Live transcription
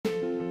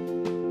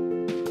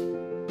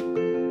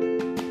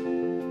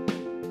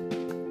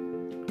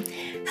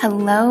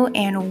Hello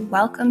and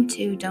welcome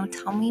to Don't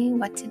Tell Me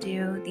What to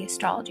Do, the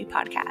astrology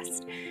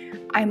podcast.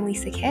 I'm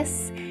Lisa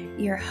Kiss,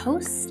 your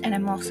host, and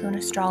I'm also an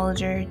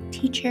astrologer,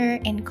 teacher,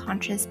 and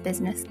conscious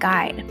business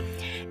guide.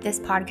 This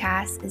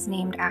podcast is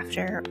named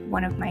after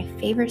one of my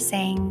favorite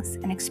sayings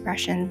and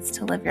expressions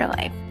to live your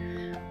life.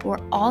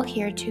 We're all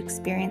here to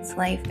experience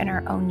life in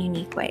our own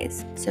unique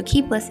ways. So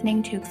keep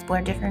listening to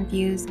explore different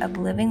views of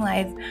living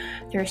life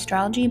through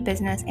astrology,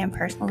 business, and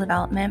personal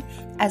development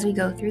as we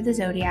go through the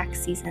zodiac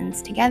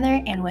seasons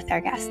together and with our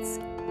guests.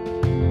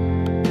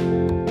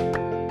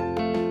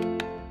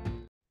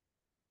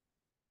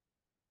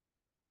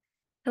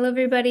 Hello,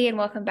 everybody, and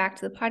welcome back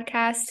to the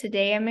podcast.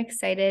 Today, I'm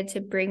excited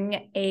to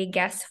bring a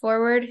guest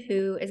forward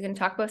who is going to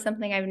talk about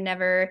something I've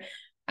never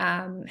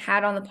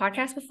had on the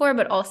podcast before,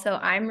 but also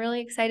I'm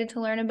really excited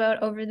to learn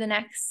about over the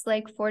next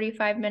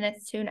 45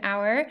 minutes to an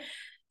hour.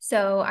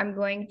 So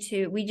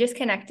we just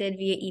connected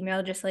via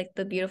email, just like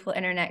the beautiful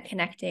internet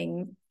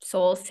connecting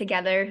souls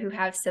together who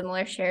have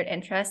similar shared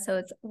interests. So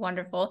it's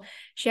wonderful.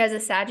 She has a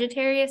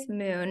Sagittarius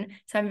moon.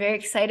 So I'm very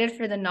excited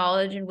for the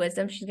knowledge and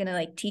wisdom she's going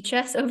to teach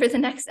us over the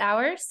next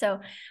hour.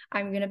 So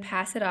I'm going to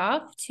pass it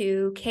off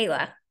to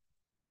Kayla.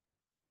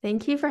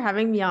 Thank you for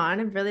having me on.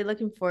 I'm really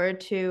looking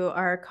forward to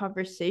our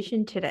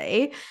conversation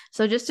today.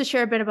 So just to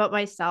share a bit about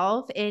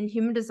myself, in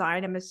human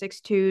design, I'm a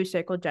 6/2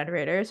 cycle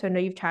generator. So I know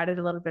you've chatted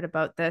a little bit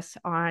about this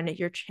on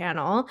your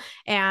channel.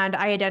 And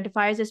I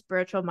identify as a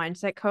spiritual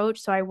mindset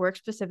coach. So I work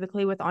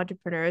specifically with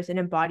entrepreneurs in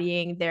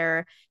embodying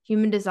their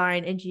human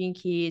design and gene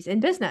keys in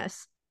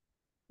business.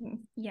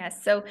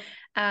 Yes. So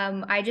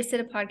I just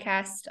did a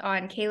podcast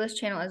on Kayla's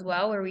channel as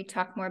well, where we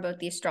talk more about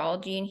the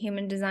astrology and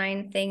human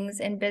design things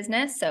in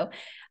business. So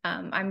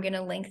I'm going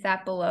to link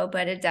that below,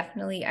 but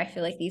I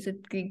feel like these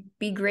would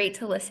be great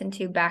to listen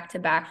to back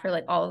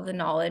for all of the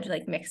knowledge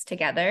mixed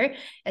together,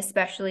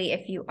 especially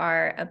if you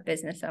are a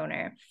business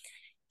owner.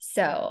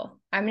 So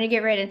I'm going to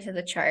get right into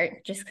the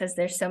chart just because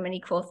there's so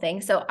many cool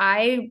things. So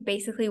I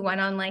basically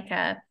went on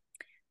a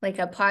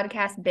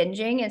podcast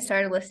binging and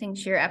started listening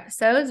to your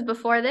episodes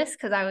before this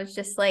because I was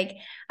just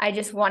I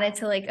just wanted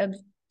to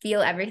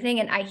feel everything,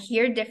 and I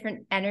hear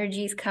different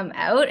energies come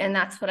out, and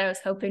that's what I was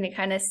hoping to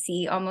kind of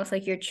see, almost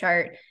like your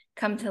chart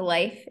come to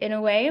life in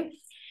a way.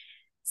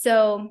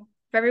 So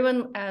for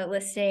everyone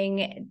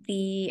listening,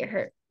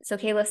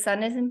 Kayla's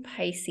sun is in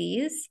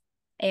Pisces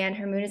and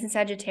her moon is in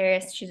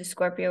Sagittarius. She's a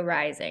Scorpio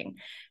rising.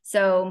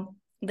 So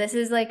this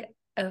is a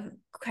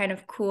kind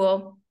of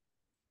cool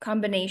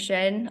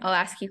combination. I'll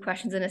ask you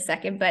questions in a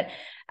second, but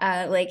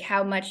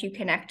how much you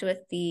connect with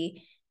the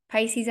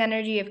Pisces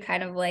energy of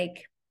kind of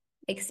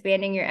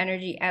expanding your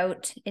energy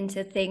out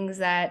into things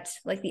that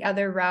the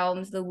other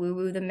realms, the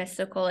woo-woo, the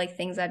mystical,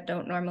 things that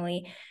don't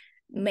normally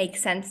make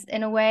sense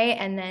in a way.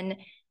 And then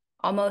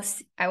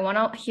almost I want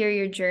to hear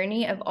your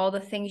journey of all the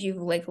things you've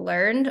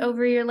learned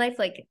over your life,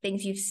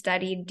 things you've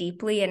studied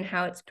deeply and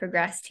how it's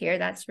progressed here.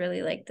 That's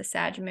really the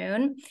Sag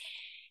moon.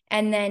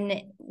 And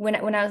then when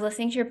I was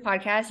listening to your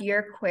podcast, your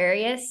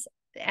Aquarius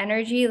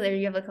energy, there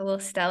you have a little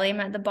stellium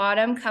at the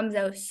bottom, comes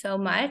out so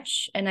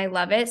much, and I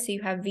love it. So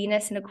you have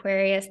Venus in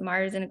Aquarius,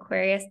 Mars in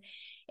Aquarius,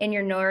 and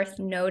your North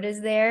Node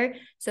is there.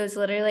 So it's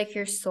literally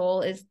your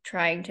soul is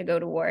trying to go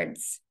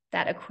towards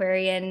that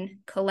Aquarian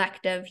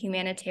collective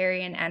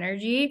humanitarian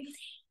energy.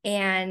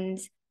 And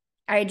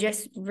I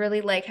just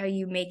really like how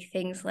you make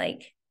things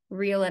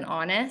real and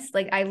honest.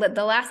 The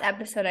last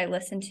episode I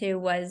listened to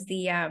was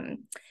the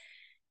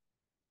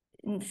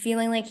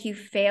feeling you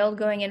failed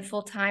going in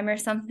full time or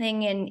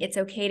something, and it's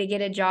okay to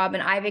get a job.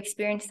 And I've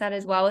experienced that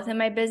as well within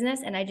my business.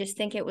 And I just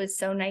think it was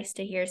so nice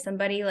to hear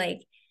somebody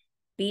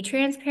be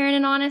transparent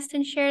and honest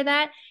and share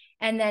that.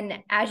 And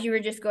then as you were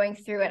just going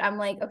through it,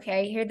 I'm okay,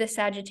 I hear the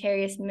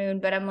Sagittarius moon,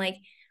 but I'm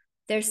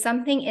there's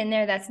something in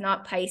there that's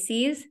not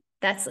Pisces.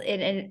 That's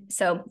it. And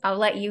so I'll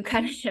let you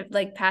kind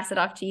of pass it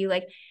off to you,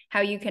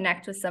 how you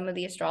connect with some of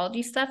the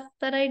astrology stuff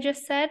that I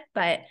just said.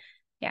 But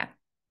yeah.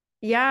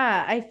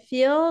 Yeah, I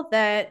feel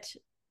that.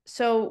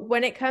 So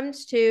when it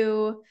comes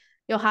to,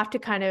 you'll have to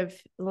kind of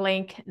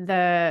link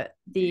the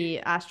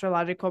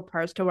astrological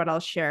parts to what I'll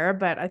share,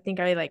 but I think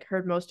I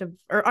heard most of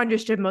or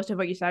understood most of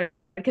what you said,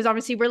 because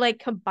obviously we're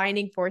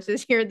combining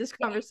forces here in this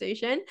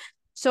conversation.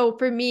 So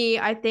for me,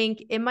 I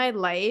think in my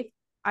life,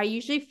 I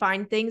usually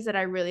find things that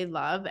I really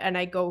love and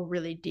I go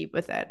really deep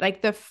with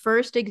it. The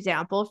first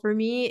example for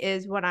me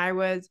is when I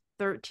was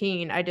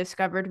 13, I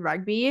discovered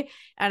rugby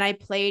and I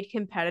played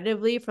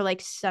competitively for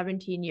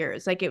 17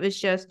 years. It was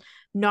just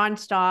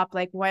nonstop,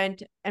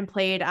 went and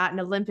played at an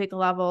Olympic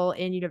level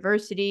in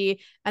university.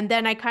 And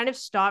then I kind of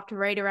stopped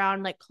right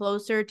around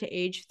closer to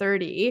age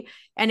 30.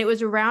 And it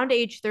was around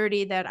age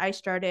 30 that I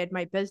started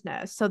my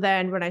business. So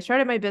then when I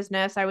started my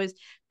business, I was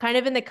kind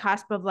of in the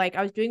cusp of I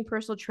was doing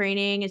personal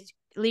training, it's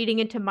leading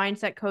into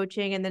mindset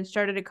coaching, and then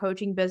started a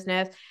coaching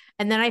business.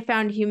 And then I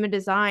found human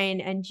design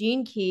and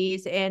gene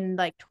keys in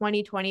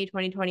 2020,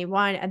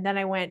 2021. And then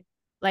I went,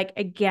 like,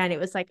 again, it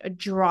was like a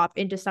drop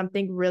into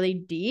something really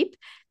deep.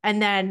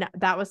 And then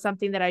that was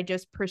something that I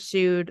just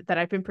pursued, that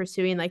I've been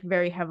pursuing like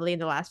very heavily in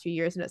the last few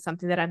years. And it's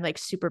something that I'm like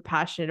super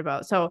passionate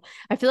about. So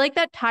I feel like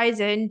that ties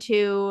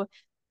into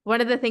one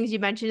of the things you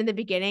mentioned in the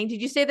beginning.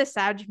 Did you say the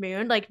Sag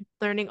moon, like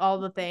learning all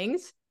the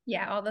things?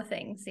 Yeah, all the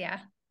things. Yeah.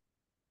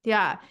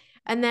 Yeah.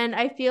 And then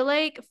I feel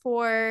like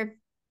for,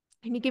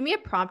 can you give me a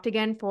prompt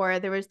again for,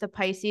 there was the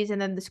Pisces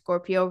and then the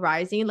Scorpio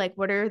rising? Like,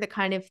 what are the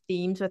kind of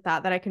themes with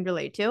that that I can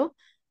relate to?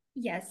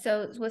 Yeah,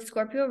 so with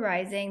Scorpio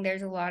rising,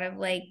 there's a lot of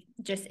like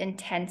just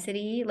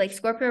intensity. Like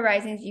Scorpio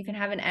risings, you can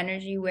have an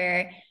energy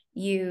where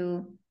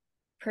you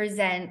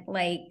present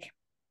like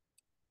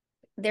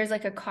there's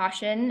like a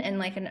caution and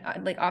like an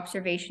like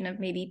observation of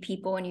maybe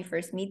people when you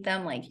first meet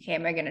them, like, okay,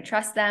 am I going to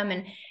trust them?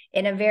 And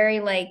in a very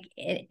like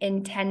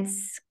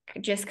intense,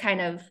 just kind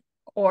of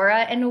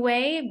aura in a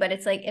way, but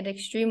it's like an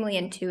extremely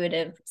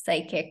intuitive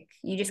psychic.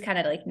 You just kind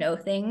of like know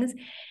things.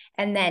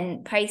 And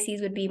then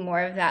Pisces would be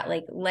more of that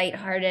like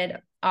lighthearted,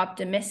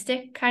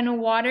 optimistic kind of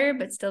water,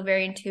 but still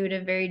very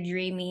intuitive, very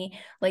dreamy,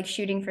 like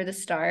shooting for the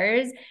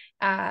stars.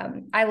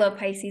 I love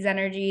Pisces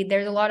energy.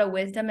 There's a lot of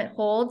wisdom it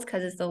holds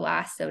because it's the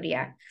last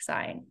zodiac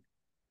sign.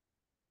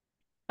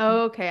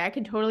 Okay, I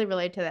can totally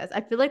relate to this.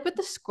 I feel like with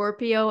the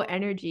Scorpio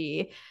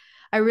energy,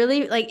 I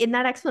really like in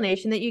that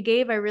explanation that you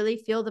gave, I really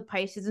feel the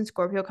Pisces and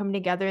Scorpio coming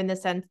together in the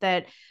sense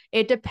that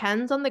it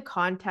depends on the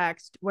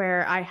context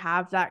where I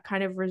have that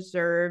kind of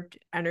reserved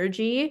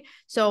energy.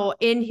 So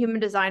in human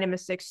design, I'm a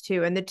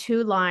 6-2, and the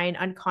 2 line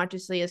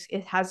unconsciously is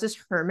it has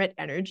this hermit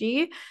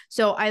energy.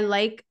 So I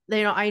like,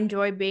 I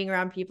enjoy being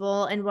around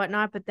people and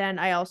whatnot, but then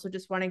I also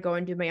just want to go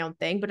and do my own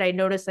thing. But I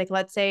notice, like,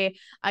 let's say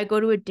I go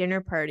to a dinner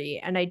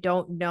party and I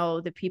don't know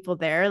the people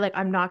there, like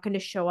I'm not going to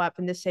show up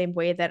in the same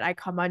way that I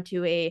come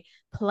onto a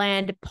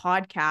planned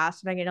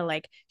podcast and I'm going to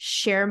like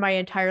share my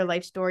entire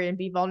life story and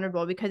be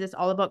vulnerable, because it's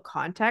all about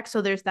context.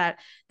 So there's that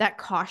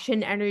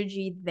caution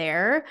energy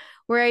there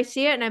where I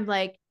see it and I'm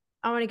like,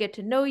 I want to get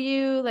to know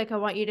you. Like, I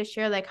want you to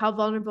share, like, how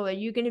vulnerable are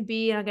you going to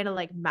be? And I'm going to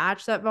like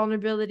match that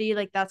vulnerability.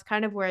 Like, that's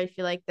kind of where I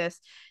feel like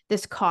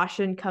this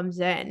caution comes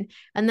in.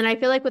 And then I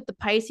feel like with the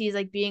Pisces,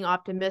 like being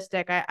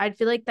optimistic, I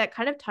feel like that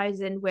kind of ties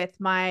in with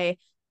my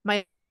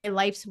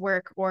life's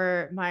work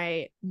or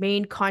my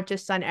main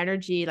conscious sun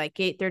energy, like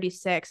gate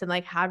 36, and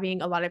like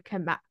having a lot of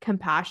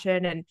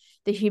compassion and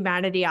the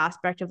humanity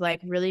aspect of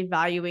like really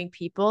valuing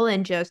people.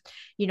 And just,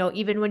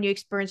 even when you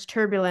experience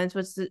turbulence,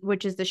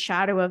 which is the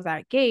shadow of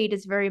that gate,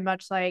 is very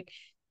much like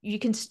you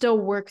can still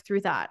work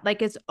through that.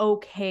 Like, it's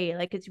okay.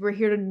 Like, we're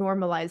here to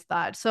normalize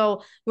that.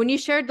 So when you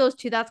shared those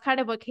two, that's kind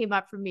of what came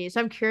up for me.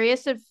 So I'm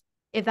curious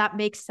if that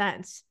makes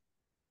sense.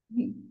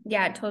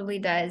 Yeah, it totally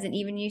does. And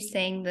even you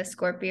saying the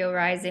Scorpio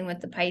rising with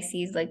the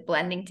Pisces like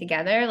blending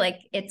together, like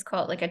it's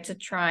called like it's a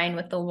trine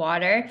with the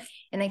water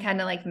and they kind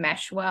of like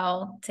mesh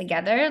well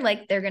together.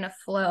 Like they're going to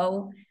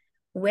flow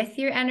with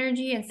your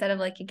energy instead of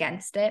like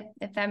against it,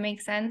 if that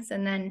makes sense.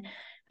 And then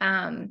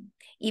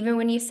even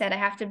when you said, I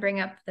have to bring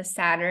up the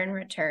Saturn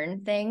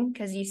return thing,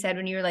 because you said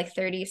when you were like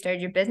 30, you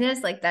started your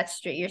business, like that's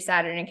straight your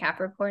Saturn and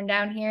Capricorn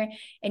down here.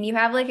 And you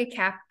have like a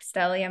Cap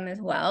stellium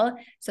as well.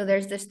 So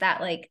there's just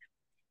that like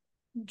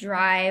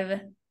drive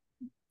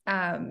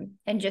and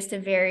just a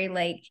very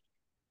like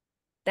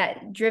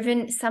that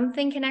driven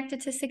something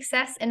connected to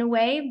success in a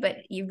way, but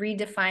you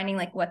redefining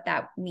like what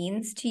that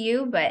means to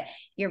you. But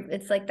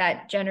it's like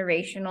that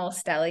generational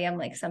stellium,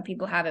 like some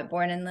people have it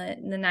born in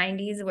the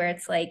 90s, where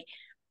it's like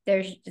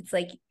it's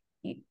like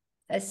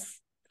a,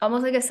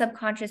 almost like a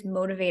subconscious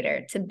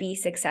motivator to be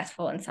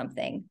successful in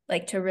something,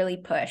 like to really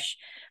push,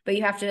 but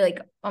you have to like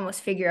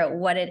almost figure out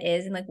what it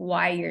is and like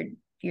why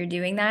you're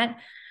doing that.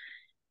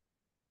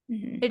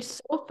 Mm-hmm.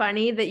 It's so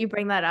funny that you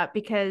bring that up,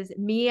 because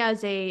me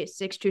as a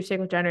 6-2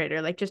 cycle generator,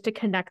 like just to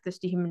connect this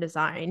to human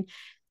design,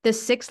 the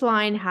 6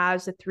 line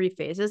has the 3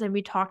 phases. And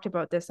we talked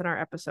about this in our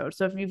episode.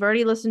 So if you've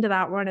already listened to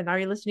that one and now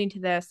you're listening to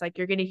this, like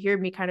you're going to hear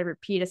me kind of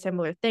repeat a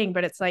similar thing.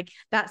 But it's like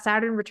that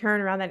Saturn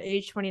return around that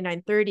age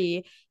 29,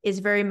 30 is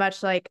very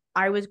much like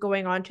I was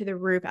going onto the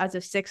roof as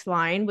a 6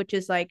 line, which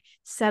is like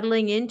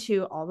settling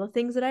into all the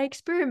things that I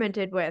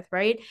experimented with.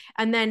 Right.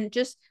 And then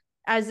just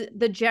as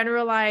the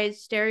generalized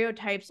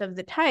stereotypes of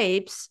the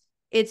types,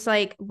 it's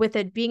like with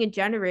it being a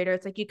generator,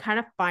 it's like you kind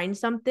of find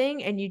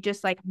something and you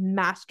just like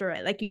master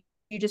it. Like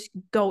you just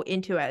go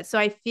into it. So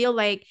I feel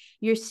like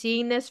you're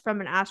seeing this from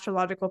an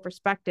astrological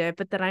perspective,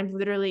 but then I'm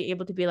literally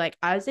able to be like,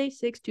 as a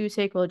 6-2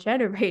 sacral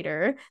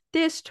generator,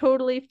 this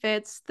totally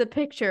fits the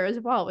picture as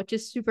well, which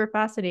is super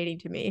fascinating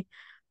to me.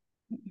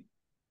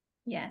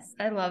 Yes,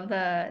 I love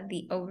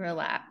the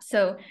overlap.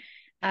 So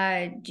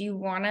do you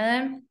want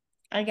to,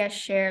 I guess,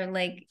 share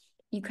like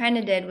you kind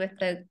of did with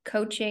the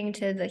coaching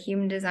to the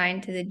human design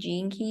to the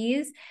gene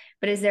keys,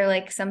 but is there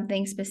like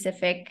something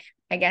specific,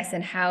 I guess,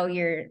 in how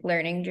your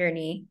learning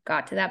journey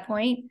got to that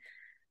point?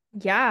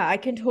 Yeah, I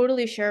can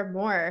totally share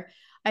more.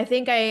 I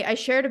think I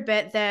shared a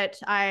bit that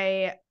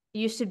I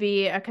used to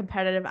be a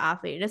competitive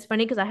athlete. And it's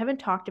funny because I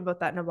haven't talked about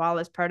that in a while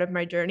as part of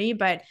my journey,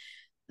 but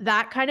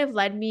that kind of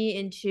led me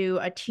into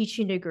a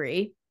teaching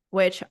degree.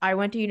 which I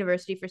went to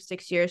university for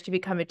 6 years to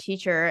become a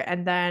teacher.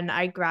 And then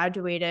I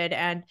graduated,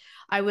 and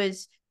I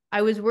was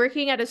I was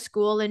working at a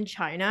school in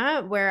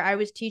China where I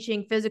was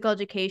teaching physical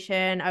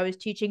education. I was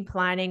teaching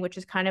planning, which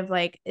is kind of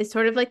like, it's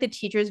sort of like the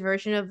teacher's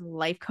version of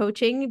life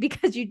coaching,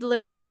 because you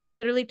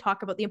literally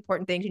talk about the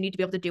important things you need to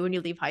be able to do when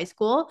you leave high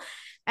school.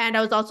 And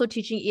I was also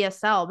teaching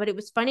ESL, but it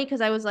was funny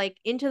because I was like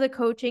into the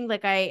coaching.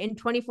 Like, in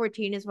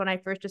 2014 is when I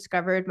first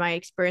discovered my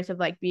experience of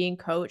like being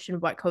coached and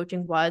what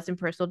coaching was and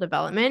personal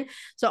development.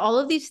 So all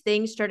of these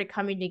things started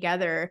coming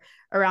together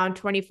around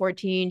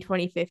 2014,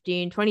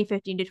 2015,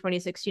 2015 to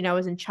 2016. I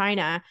was in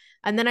China,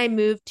 and then I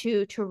moved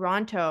to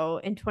Toronto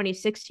in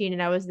 2016,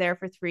 and I was there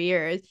for 3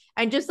 years.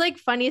 And just like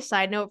funny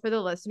side note for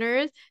the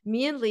listeners,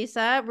 me and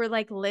Lisa were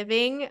like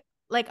living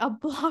like a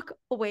block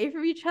away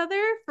from each other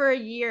for a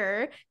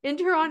year in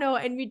Toronto,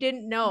 and we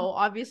didn't know,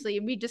 obviously.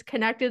 We just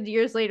connected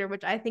years later,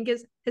 which I think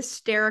is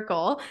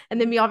hysterical. And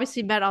then we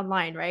obviously met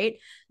online, right?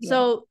 Yeah.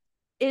 So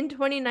in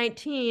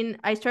 2019,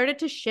 I started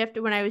to shift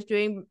when I was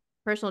doing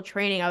personal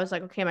training. I was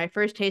like, okay, my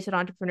first taste of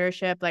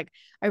entrepreneurship, like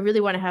I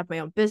really want to have my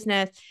own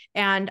business.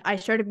 And I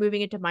started moving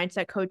into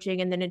mindset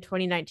coaching. And then in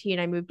 2019,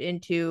 I moved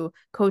into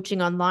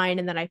coaching online.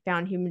 And then I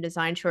found human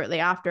design shortly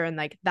after. And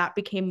like that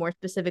became more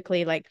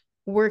specifically like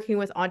working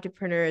with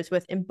entrepreneurs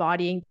with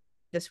embodying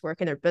this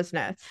work in their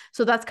business.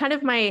 So that's kind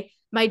of my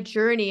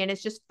journey. And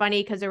it's just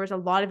funny because there was a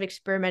lot of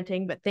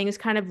experimenting, but things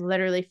kind of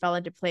literally fell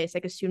into place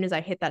like as soon as I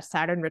hit that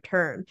Saturn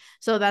return.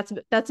 So that's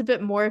a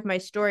bit more of my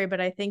story.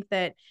 But I think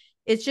that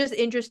it's just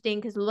interesting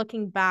because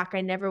looking back,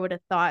 I never would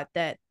have thought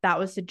that that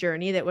was the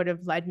journey that would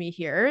have led me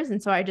here.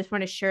 And so I just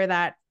want to share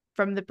that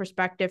from the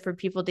perspective for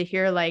people to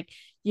hear. Like,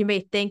 you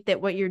may think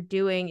that what you're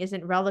doing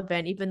isn't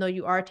relevant, even though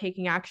you are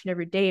taking action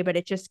every day, but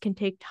it just can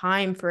take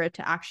time for it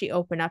to actually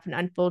open up and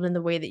unfold in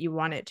the way that you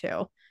want it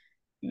to.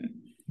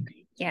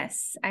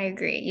 Yes, I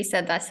agree. You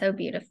said that so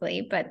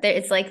beautifully, but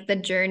it's like the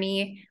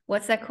journey.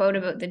 What's that quote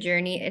about the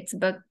journey? It's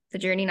about the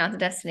journey, not the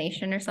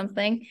destination, or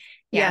something.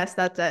 Yeah. Yes,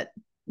 that's it.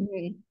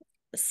 Mm-hmm.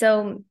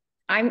 So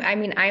I'm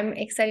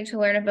excited to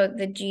learn about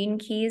the gene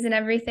keys and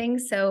everything.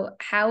 So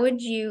how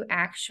would you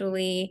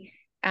actually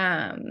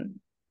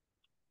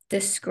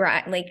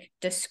describe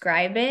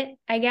it,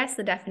 I guess,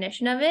 the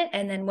definition of it,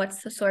 and then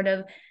what's the sort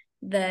of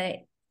the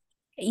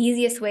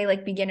easiest way,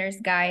 like beginner's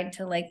guide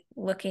to like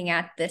looking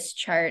at this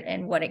chart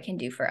and what it can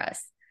do for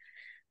us?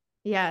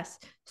 Yes.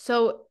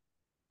 So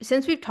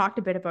since we've talked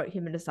a bit about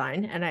human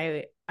design, and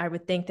I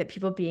would think that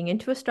people being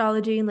into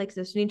astrology and like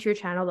listening to your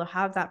channel, they'll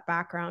have that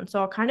background. So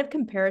I'll kind of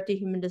compare it to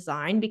human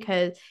design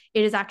because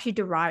it is actually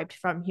derived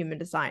from human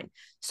design.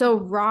 So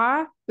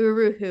Ra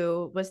Uru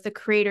Hu was the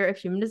creator of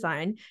human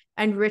design,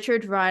 and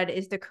Richard Rudd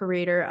is the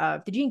creator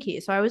of the Gene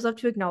Keys. So I always love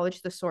to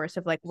acknowledge the source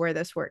of like where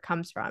this work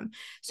comes from.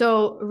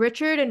 So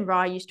Richard and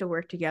Ra used to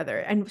work together.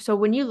 And so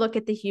when you look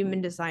at the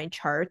human design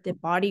chart, the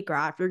body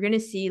graph, you're going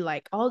to see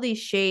like all these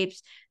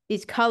shapes,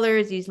 these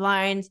colors, these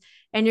lines,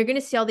 and you're going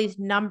to see all these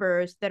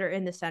numbers that are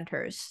in the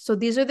centers. So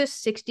these are the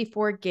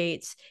 64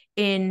 gates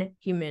in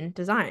human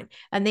design,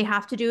 and they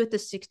have to do with the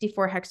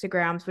 64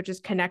 hexagrams, which is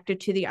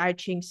connected to the I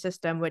Ching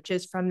system, which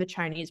is from the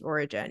Chinese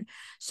origin.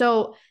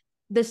 So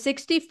the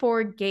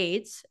 64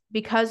 gates,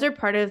 because they're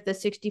part of the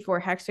 64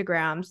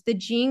 hexagrams, the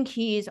gene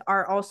keys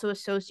are also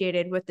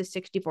associated with the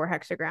 64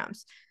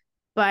 hexagrams.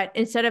 But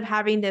instead of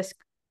having this,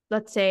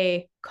 let's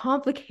say,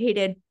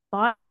 complicated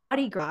body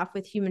graph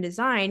with human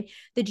design,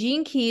 the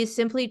gene keys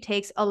simply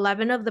takes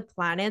 11 of the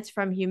planets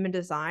from human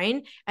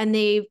design, and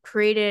they've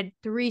created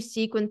 3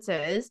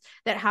 sequences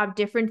that have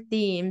different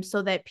themes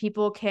so that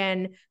people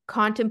can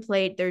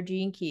contemplate their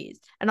gene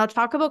keys. And I'll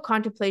talk about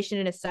contemplation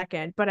in a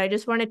second, but I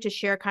just wanted to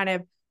share kind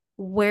of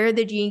where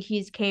the gene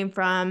keys came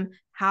from,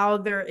 how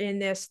they're in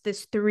this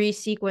 3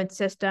 sequence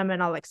system,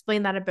 and I'll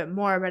explain that a bit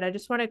more. But I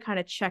just want to kind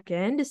of check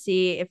in to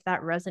see if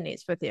that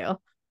resonates with you.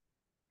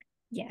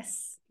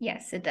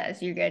 Yes, it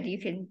does. You're good. You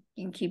can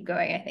keep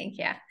going, I think.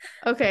 Yeah.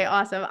 Okay,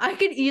 awesome. I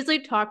could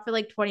easily talk for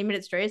like 20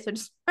 minutes straight, so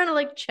just trying to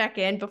like check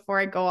in before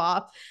I go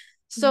off.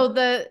 So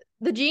the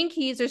gene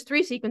keys, there's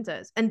 3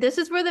 sequences, and this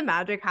is where the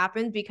magic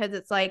happens, because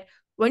it's like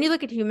when you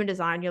look at human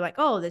design, you're like,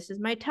 oh, this is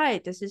my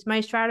type, this is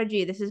my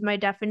strategy, this is my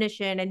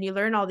definition, and you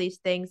learn all these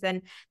things.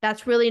 And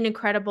that's really an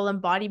incredible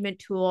embodiment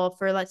tool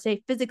for, let's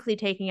say, physically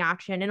taking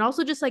action and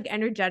also just like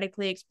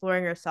energetically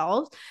exploring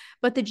yourselves.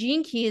 But the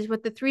gene keys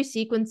with the 3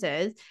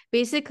 sequences,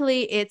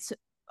 basically it's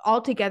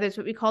all together. It's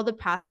what we call the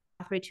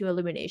pathway to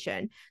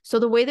illumination. So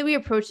the way that we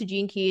approach the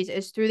gene keys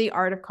is through the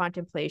art of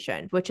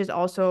contemplation, which is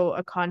also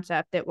a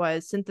concept that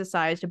was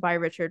synthesized by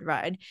Richard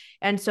Rudd.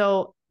 And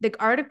so the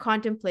art of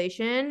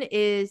contemplation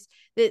is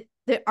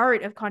the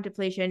art of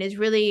contemplation is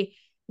really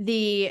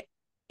the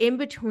in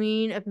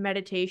between of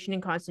meditation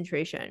and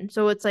concentration.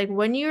 So it's like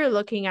when you're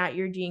looking at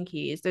your gene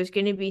keys, there's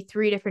going to be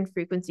 3 different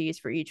frequencies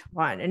for each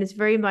one. And it's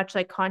very much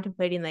like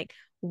contemplating, like,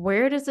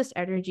 where does this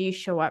energy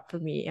show up for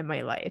me in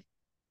my life?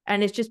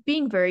 And it's just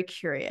being very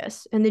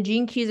curious. And the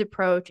Gene Keys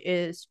approach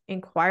is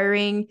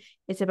inquiring.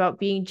 It's about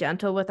being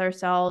gentle with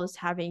ourselves,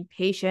 having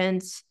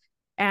patience,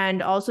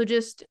 and also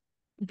just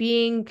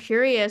being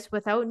curious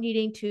without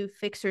needing to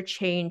fix or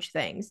change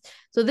things.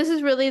 So this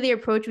is really the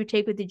approach we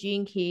take with the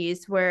Gene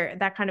Keys, where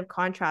that kind of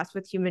contrasts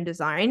with human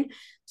design.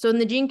 So in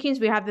the Gene Keys,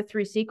 we have the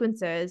 3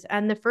 sequences,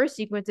 and the first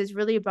sequence is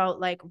really about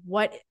like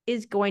what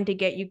is going to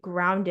get you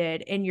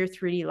grounded in your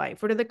 3D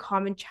life. What are the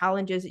common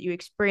challenges that you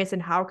experience,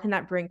 and how can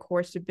that bring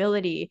core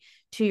stability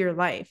to your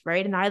life,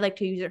 right? And I like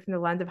to use it from the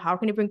lens of how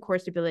can it bring core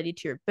stability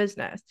to your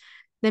business.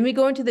 Then we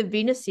go into the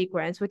Venus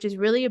sequence, which is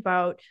really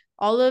about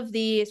all of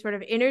the sort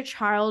of inner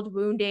child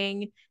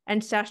wounding,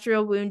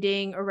 ancestral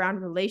wounding around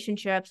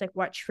relationships, like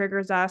what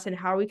triggers us and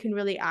how we can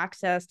really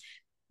access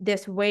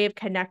this way of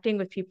connecting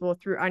with people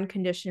through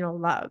unconditional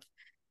love.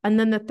 And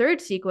then the third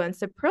sequence,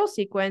 the Pearl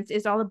sequence,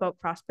 is all about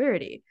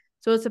prosperity.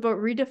 So it's about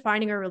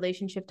redefining our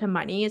relationship to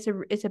money.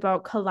 It's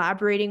about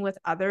collaborating with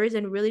others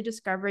and really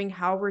discovering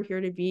how we're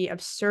here to be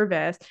of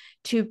service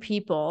to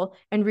people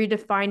and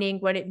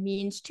redefining what it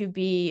means to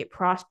be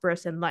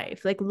prosperous in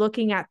life, like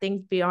looking at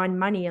things beyond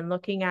money and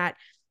looking at,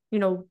 you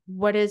know,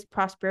 what is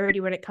prosperity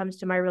when it comes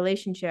to my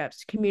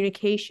relationships,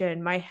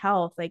 communication, my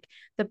health, like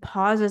the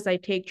pauses I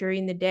take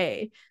during the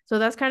day. So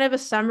that's kind of a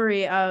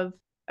summary of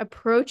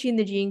approaching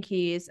the Gene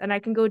Keys, and I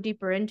can go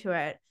deeper into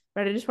it.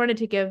 But I just wanted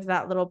to give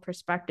that little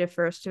perspective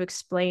first to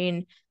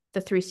explain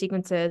the 3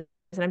 sequences.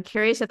 And I'm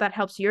curious if that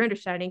helps your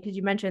understanding, because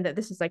you mentioned that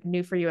this is like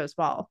new for you as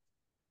well.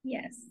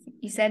 Yes,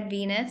 you said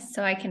Venus,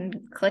 so I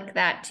can click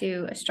that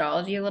to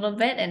astrology a little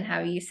bit, and how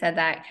you said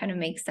that kind of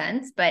makes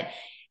sense. But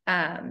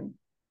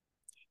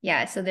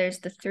yeah, so there's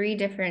the 3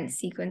 different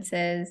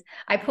sequences.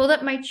 I pulled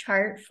up my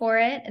chart for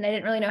it, and I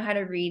didn't really know how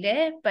to read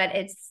it, but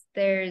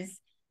there's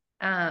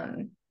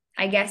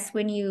I guess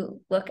when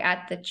you look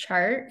at the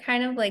chart,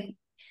 kind of like,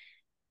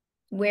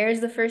 where's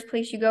the first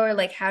place you go, or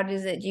like how do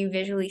you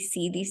visually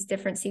see these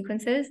different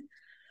sequences?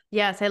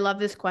 Yes, I love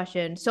this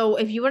question. So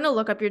if you want to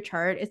look up your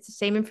chart, it's the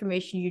same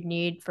information you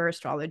need for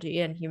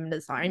astrology and human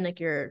design, like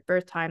your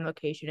birth time,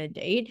 location, and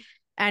date.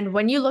 And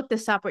when you look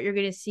this up, what you're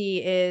going to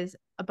see is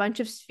a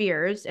bunch of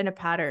spheres in a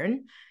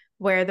pattern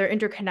where they're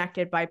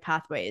interconnected by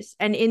pathways.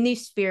 And in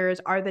these spheres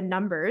are the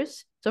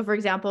numbers. So for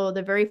example,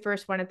 the very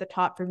first one at the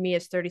top for me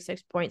is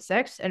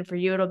 36.6, and for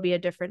you, it'll be a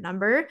different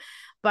number.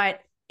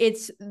 But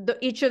it's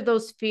each of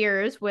those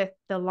spheres with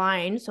the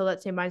line. So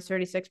let's say mine's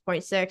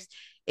 36.6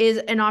 is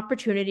an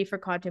opportunity for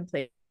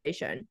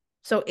contemplation.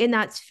 So in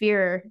that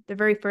sphere, the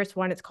very first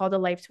one, it's called a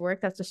life's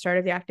work. That's the start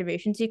of the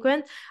activation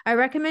sequence. I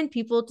recommend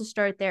people to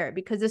start there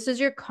because this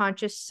is your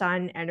conscious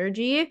sun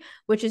energy,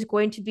 which is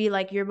going to be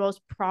like your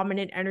most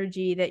prominent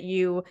energy that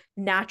you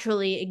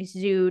naturally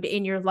exude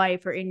in your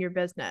life or in your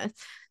business.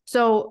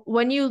 So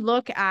when you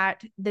look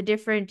at the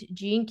different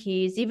Gene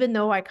Keys, even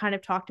though I kind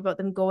of talked about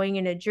them going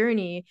in a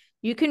journey,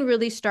 you can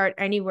really start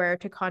anywhere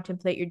to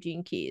contemplate your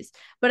Gene Keys.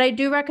 But I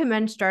do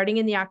recommend starting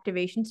in the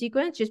activation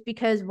sequence, just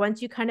because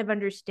once you kind of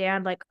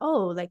understand like,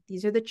 oh, like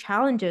these are the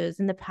challenges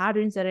and the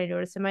patterns that I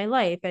notice in my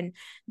life. And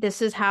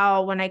this is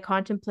how, when I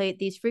contemplate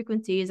these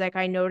frequencies, like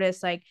I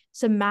notice like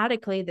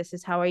somatically, this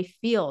is how I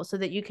feel, so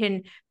that you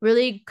can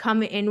really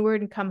come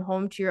inward and come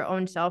home to your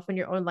own self and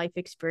your own life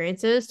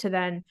experiences to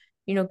then,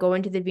 you know, go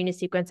into the Venus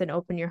sequence and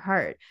open your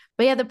heart.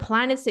 But yeah, the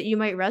planets that you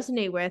might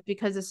resonate with,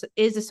 because this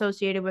is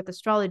associated with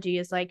astrology,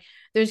 is like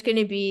there's going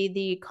to be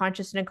the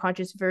conscious and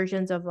unconscious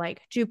versions of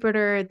like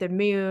Jupiter, the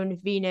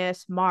moon,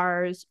 Venus,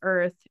 Mars,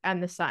 Earth,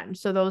 and the sun.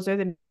 So those are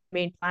the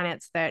main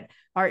planets that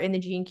are in the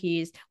Gene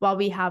Keys, while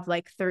we have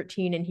like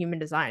 13 in human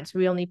design. So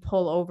we only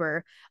pull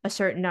over a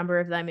certain number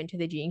of them into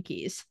the Gene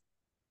Keys.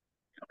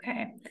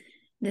 Okay.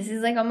 This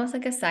is like almost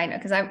like a side note,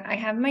 because I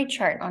have my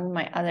chart on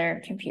my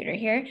other computer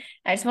here.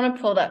 I just want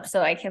to pull it up so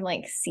I can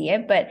like see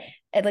it. But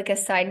like a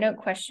side note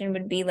question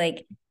would be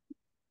like,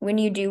 when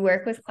you do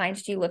work with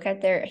clients, do you look at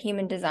their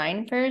human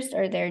design first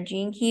or their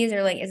Gene Keys,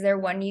 or like, is there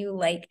one you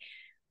like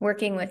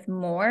working with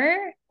more,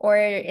 or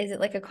is it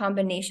like a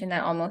combination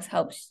that almost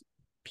helps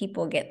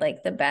people get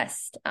like the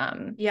best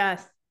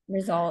Yes.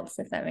 results,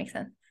 if that makes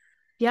sense?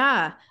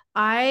 Yeah,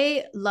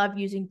 I love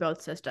using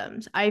both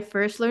systems. I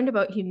first learned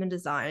about human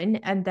design,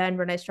 and then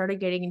when I started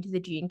getting into the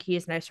Gene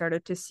Keys and I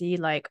started to see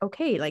like,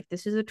 okay, like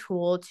this is a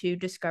tool to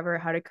discover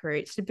how to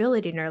create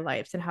stability in our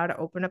lives and how to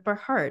open up our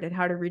heart and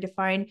how to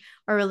redefine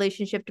our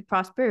relationship to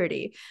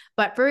prosperity.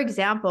 But for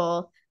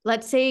example,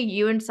 let's say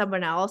you and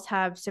someone else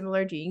have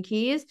similar Gene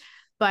Keys,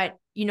 but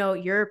you know,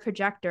 you're a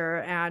projector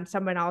and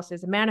someone else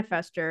is a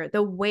manifester.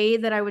 The way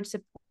that I would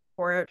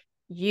support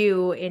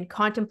you in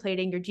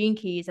contemplating your Gene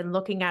Keys and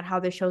looking at how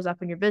this shows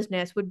up in your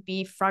business would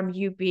be from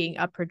you being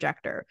a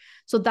projector.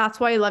 So that's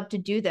why I love to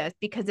do this,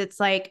 because it's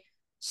like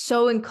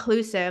so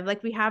inclusive.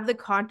 Like we have the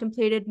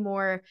contemplated,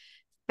 more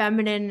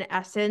feminine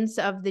essence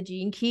of the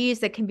Gene Keys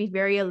that can be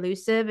very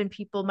elusive, and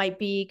people might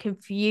be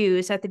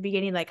confused at the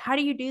beginning, like, how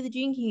do you do the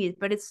Gene Keys?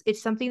 But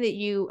it's something that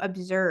you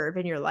observe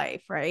in your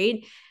life,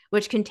 right?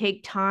 Which can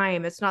take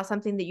time. It's not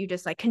something that you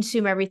just like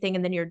consume everything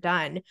and then you're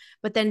done.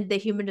 But then the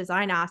human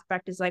design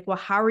aspect is like, well,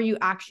 how are you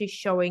actually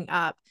showing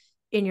up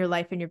in your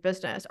life and your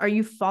business? Are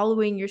you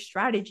following your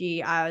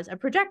strategy as a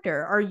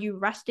projector? Are you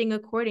resting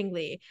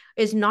accordingly?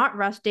 Is not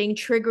resting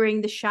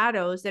triggering the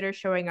shadows that are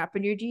showing up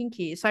in your gene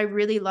keys? So I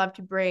really love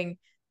to bring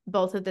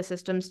both of the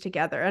systems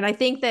together. And I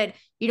think that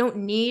you don't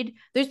need,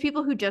 there's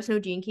people who just know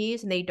gene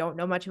keys and they don't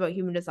know much about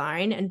human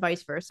design and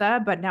vice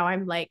versa. But now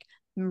I'm like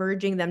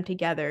merging them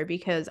together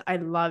because I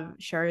love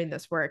sharing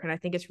this work. And I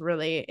think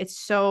it's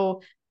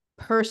so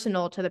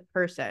personal to the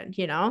person,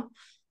 you know?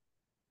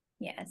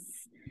 Yes.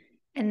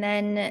 And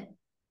then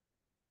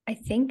I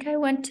think I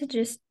went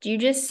to you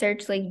just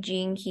search like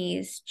Gene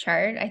Keys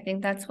chart? I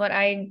think that's what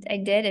I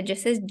did. It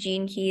just says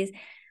Gene Keys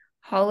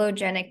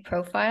hologenic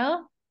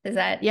profile. Is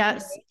that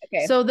Yes.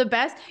 okay? So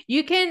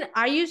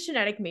I use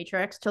Genetic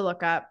Matrix to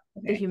look up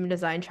the human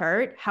design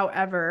chart.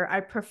 However,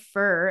 I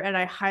prefer and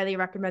I highly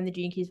recommend the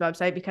Gene Keys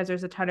website because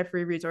there's a ton of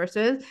free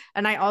resources.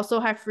 And I also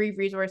have free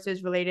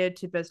resources related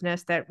to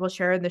business that we'll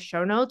share in the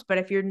show notes. But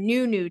if you're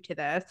new to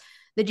this,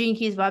 the Gene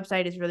Keys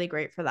website is really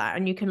great for that.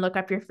 And you can look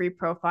up your free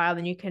profile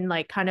and you can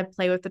like kind of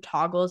play with the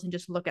toggles and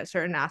just look at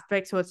certain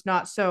aspects. So it's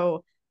not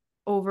so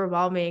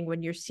overwhelming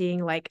when you're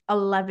seeing like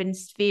 11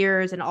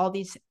 spheres and all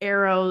these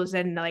arrows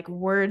and like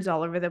words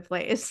all over the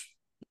place.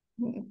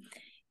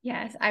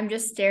 Yes, I'm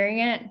just staring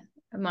at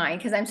mine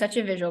because I'm such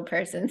a visual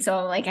person. So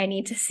I'm like, I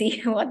need to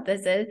see what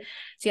this is.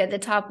 So yeah, the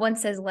top one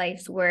says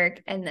life's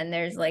work, and then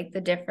there's like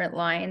the different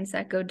lines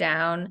that go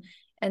down,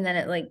 and then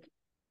it like,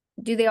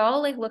 do they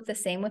all like look the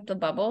same with the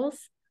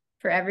bubbles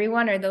for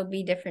everyone, or they'll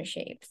be different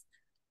shapes?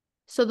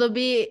 So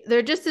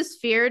they're just a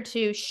sphere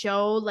to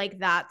show like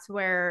that's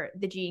where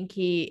the gene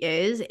key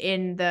is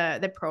in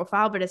the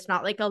profile, but it's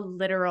not like a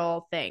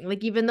literal thing.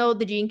 Like even though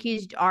the gene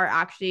keys are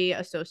actually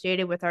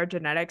associated with our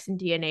genetics and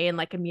DNA and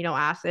like amino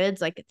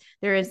acids, like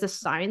there is the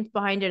science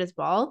behind it as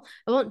well.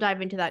 I won't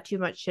dive into that too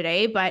much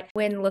today, but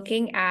when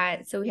looking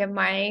at, so we have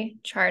my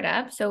chart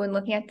up. So when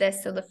looking at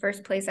this, so the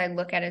first place I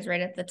look at is right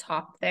at the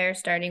top there,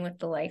 starting with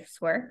the life's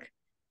work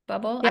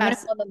bubble. Yes. I'm going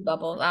to call them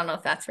bubbles. I don't know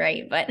if that's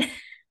right, but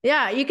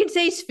yeah, you can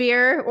say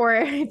sphere, or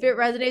if it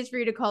resonates for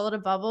you to call it a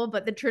bubble,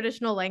 but the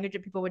traditional language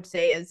that people would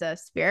say is a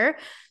sphere.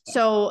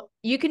 So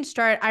you can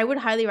start, I would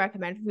highly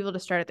recommend for people to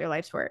start at their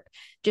life's work,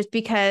 just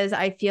because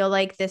I feel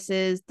like this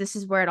is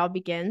where it all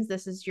begins.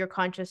 This is your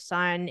conscious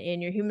sun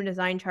in your human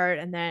design chart,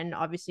 and then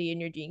obviously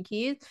in your gene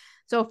keys.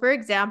 So for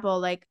example,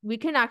 like we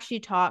can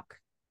actually talk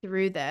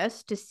through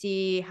this to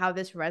see how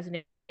this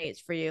resonates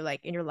for you,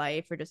 like in your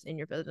life or just in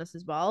your business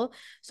as well.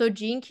 So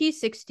gene key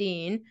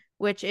 16,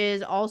 which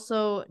is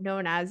also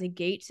known as a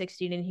gate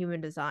 16 in human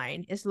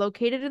design, is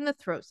located in the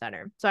throat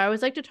center. So I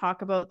always like to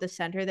talk about the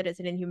center that it's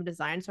in human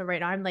design. So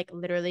right now I'm like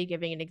literally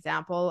giving an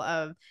example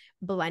of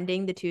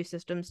blending the two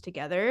systems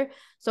together.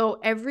 So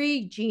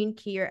every gene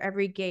key or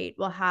every gate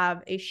will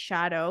have a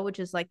shadow, which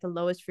is like the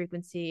lowest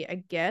frequency, a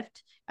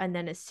gift, and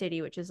then a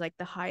city, which is like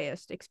the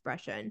highest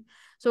expression.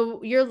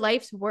 So your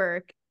life's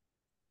work,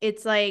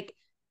 it's like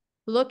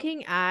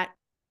looking at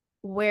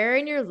where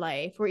in your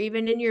life or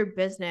even in your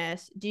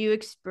business do you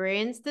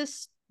experience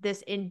this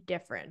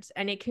indifference,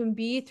 and it can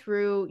be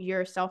through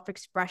your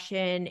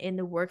self-expression in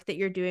the work that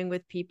you're doing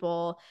with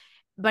people,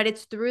 but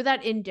it's through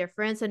that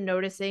indifference and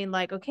noticing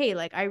like, okay,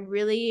 like I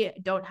really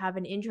don't have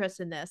an interest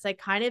in this, like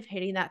kind of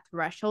hitting that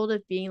threshold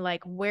of being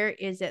like, where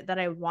is it that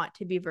I want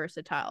to be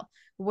versatile,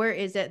 where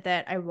is it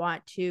that I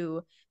want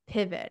to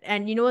pivot.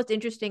 And you know what's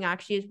interesting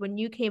actually is when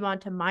you came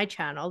onto my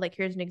channel, like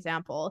here's an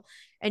example,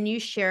 and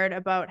you shared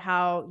about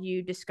how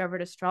you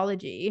discovered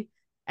astrology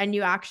and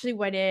you actually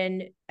went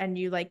in and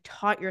you like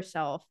taught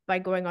yourself by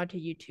going onto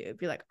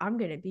YouTube. You're like, I'm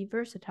going to be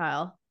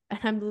versatile and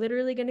I'm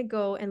literally going to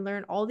go and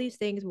learn all these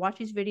things, watch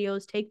these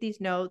videos, take these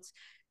notes,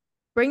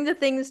 bring the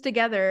things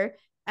together.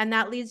 And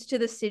that leads to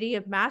the city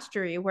of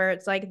mastery, where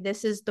it's like,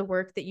 this is the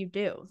work that you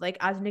do. Like,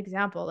 as an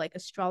example, like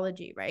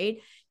astrology, right?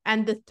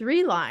 And the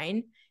 3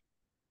 line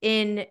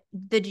in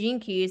the gene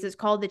keys, it's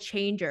called the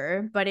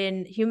changer, but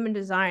in human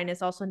design,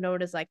 it's also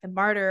known as like the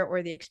martyr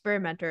or the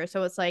experimenter.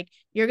 So it's like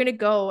you're going to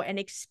go and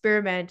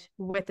experiment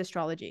with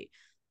astrology.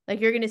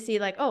 Like you're going to see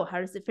like, oh, how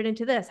does it fit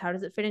into this? How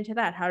does it fit into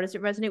that? How does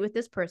it resonate with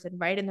this person?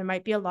 Right. And there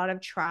might be a lot of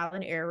trial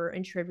and error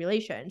and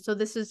tribulation. So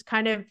this is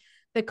kind of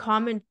the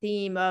common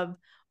theme of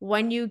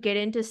when you get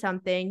into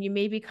something, you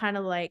may be kind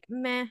of like,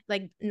 meh,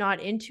 like not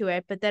into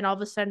it, but then all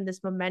of a sudden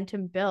this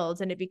momentum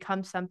builds and it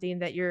becomes something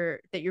that you're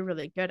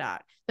really good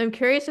at. So I'm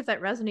curious if that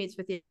resonates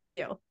with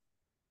you.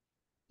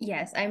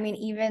 yes, I mean,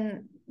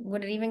 even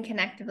would it even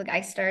connect? Like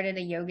I started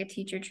a yoga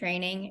teacher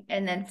training,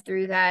 and then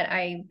through that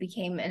I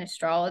became an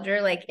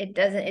astrologer. Like it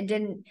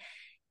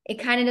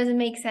kind of doesn't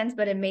make sense,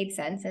 but it made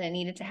sense and it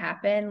needed to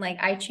happen. Like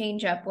I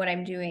change up what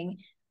I'm doing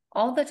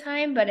all the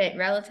time, but it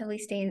relatively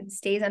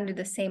stays under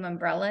the same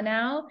umbrella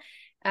now.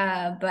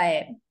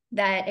 But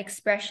that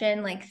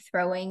expression, like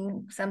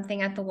throwing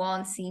something at the wall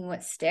and seeing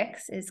what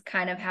sticks, is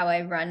kind of how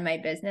I run my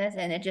business,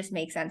 and it just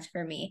makes sense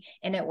for me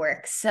and it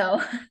works. So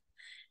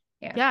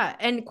Yeah. Yeah.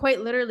 And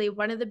quite literally,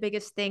 one of the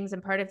biggest things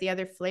and part of the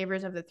other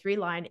flavors of the 3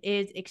 line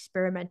is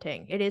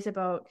experimenting. It is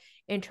about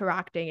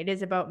interacting, it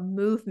is about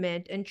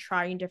movement and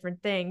trying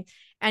different things.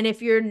 And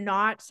if you're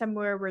not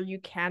somewhere where you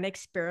can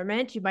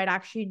experiment, you might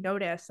actually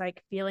notice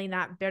like feeling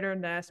that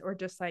bitterness or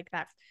just like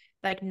that,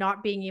 like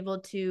not being able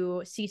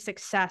to see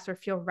success or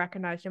feel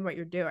recognized in what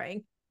you're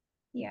doing.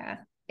 Yeah.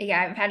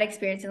 Yeah, I've had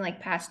experience in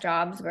like past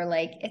jobs where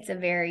like it's a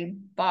very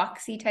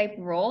boxy type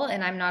role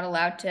and I'm not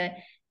allowed to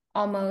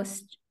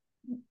almost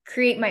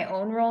create my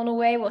own role in a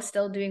way while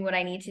still doing what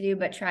I need to do,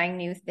 but trying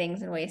new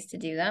things and ways to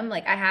do them.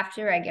 Like I have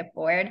to, or I get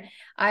bored.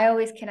 I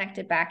always connect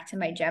it back to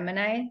my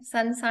Gemini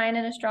sun sign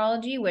in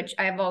astrology, which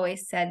I've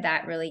always said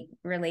that really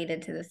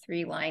related to the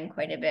 3 line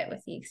quite a bit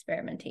with the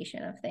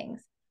experimentation of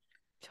things.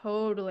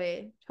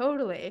 Totally,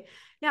 totally.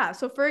 Yeah.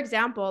 So for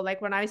example,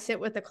 like when I sit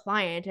with a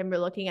client and we're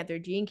looking at their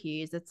gene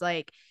keys, it's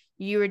like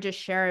you were just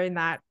sharing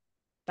that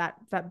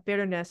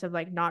bitterness of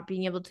like not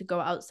being able to go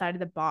outside of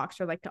the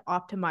box or like to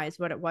optimize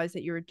what it was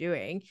that you were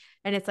doing.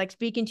 And it's like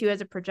speaking to you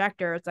as a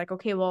projector, it's like,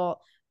 okay,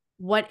 well,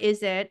 what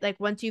is it like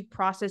once you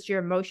process your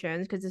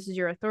emotions, because this is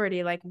your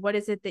authority, like what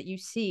is it that you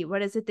see?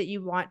 What is it that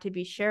you want to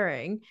be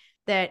sharing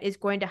that is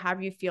going to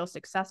have you feel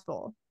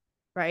successful?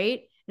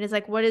 Right. And it's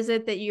like, what is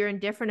it that you're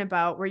indifferent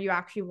about where you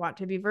actually want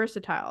to be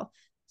versatile?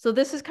 So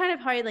this is kind of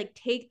how I like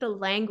take the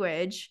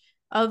language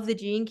of the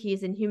gene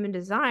keys in human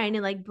design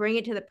and like bring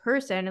it to the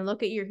person and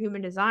look at your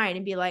human design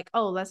and be like,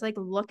 oh, let's like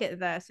look at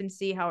this and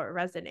see how it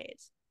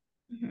resonates.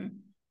 Mm-hmm.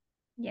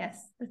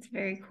 Yes, that's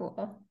very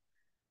cool.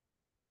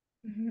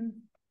 Mm-hmm.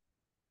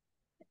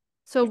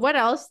 So what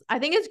else? I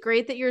think it's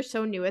great that you're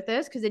so new at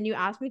this because then you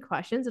ask me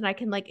questions and I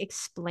can like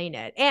explain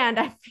it. And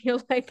I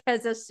feel like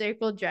as a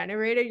circle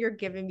generator, you're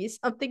giving me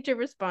something to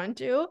respond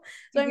to.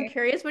 So I'm Okay.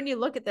 curious when you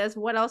look at this,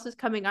 what else is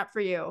coming up for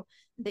you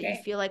that you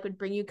Okay. feel like would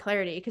bring you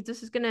clarity? Because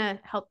this is gonna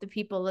help the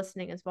people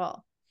listening as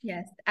well.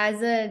 Yes.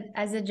 As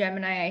a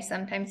Gemini, I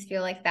sometimes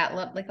feel like that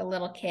look like a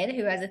little kid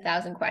who has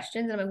 1,000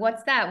 questions. And I'm like,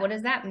 what's that? What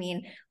does that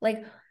mean?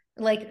 Like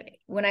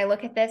when I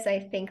look at this, I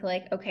think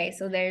like, okay,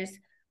 so there's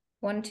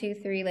one, two,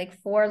 three, like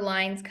 4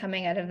 lines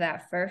coming out of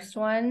that first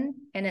one.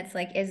 And it's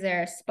like, is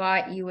there a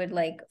spot you would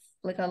like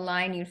a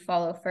line you'd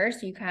follow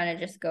first? Or you kind of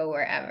just go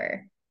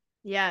wherever.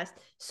 Yes.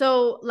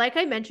 So, like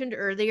I mentioned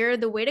earlier,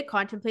 the way to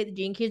contemplate the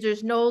gene keys,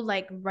 there's no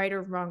like right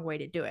or wrong way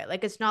to do it.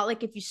 Like, it's not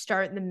like if you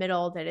start in the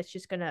middle that it's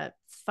just gonna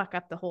fuck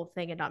up the whole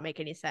thing and not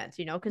make any sense,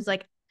 you know? Because,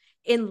 like,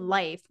 in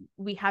life,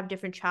 we have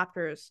different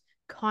chapters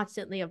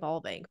constantly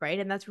evolving, right?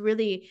 And that's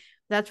really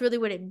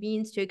what it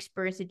means to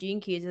experience the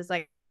gene keys is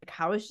like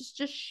how is this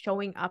just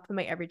showing up in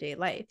my everyday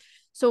life.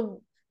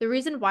 So, the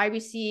reason why we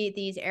see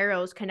these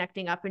arrows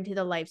connecting up into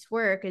the life's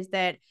work is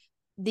that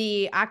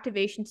the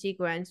activation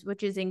sequence,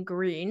 which is in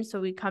green.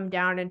 So we come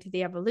down into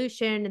the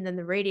evolution and then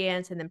the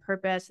radiance and then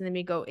purpose. And then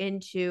we go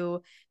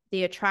into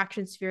the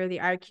attraction sphere, the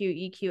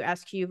IQ, EQ,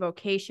 SQ,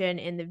 vocation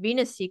in the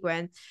Venus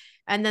sequence.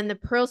 And then the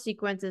Pearl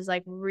sequence is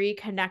like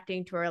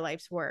reconnecting to our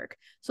life's work.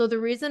 So the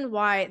reason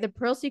why the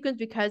Pearl sequence,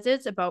 because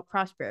it's about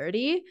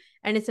prosperity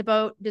and it's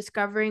about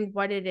discovering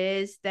what it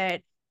is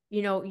that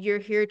you're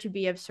here to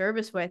be of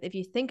service with. If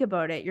you think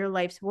about it, your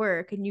life's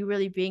work and you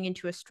really being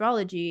into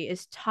astrology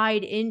is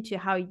tied into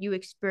how you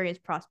experience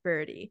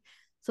prosperity.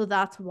 So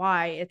that's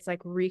why it's like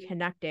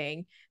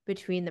reconnecting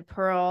between the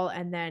pearl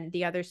and then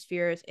the other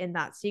spheres in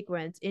that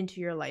sequence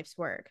into your life's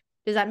work.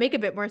 Does that make a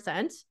bit more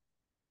sense?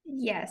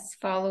 Yes,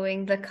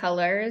 following the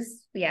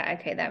colors. Yeah,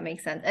 okay, that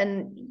makes sense.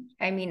 And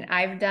I mean,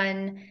 I've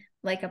done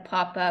like a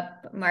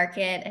pop-up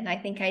market and I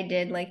think I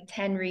did like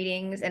 10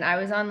 readings and I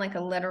was on like a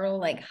literal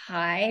like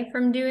high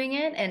from doing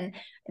it. And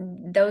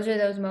those are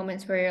those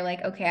moments where you're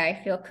like, okay,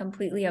 I feel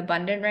completely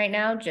abundant right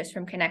now just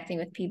from connecting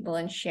with people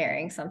and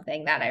sharing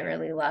something that I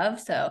really love.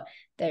 So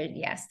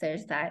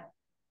there's that,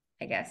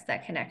 I guess,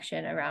 that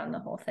connection around the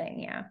whole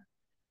thing. Yeah.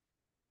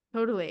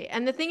 Totally.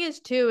 And the thing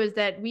is too is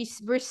that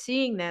we're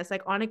seeing this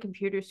like on a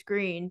computer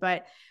screen,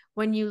 but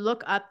when you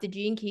look up the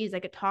gene keys,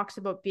 like it talks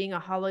about being a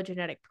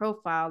hologenetic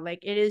profile, like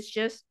it is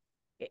just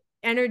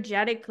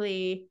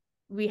energetically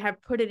we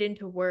have put it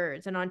into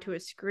words and onto a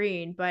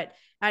screen, but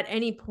at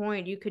any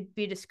point you could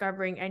be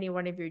discovering any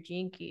one of your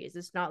gene keys.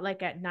 It's not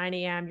like at 9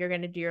 a.m. you're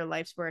going to do your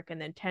life's work and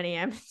then 10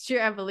 a.m. it's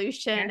your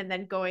evolution Yeah. and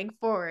then going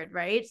forward,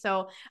 right?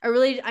 So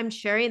I'm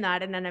sharing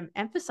that and then I'm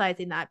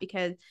emphasizing that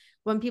because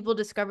when people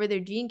discover their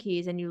gene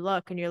keys and you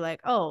look and you're like,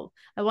 oh,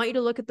 I want you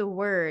to look at the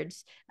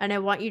words and I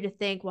want you to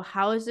think, well,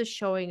 how is this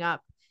showing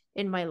up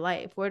in my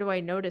life? Where do I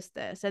notice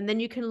this? And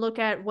then you can look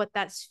at what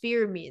that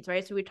sphere means,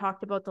 right? So we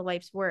talked about the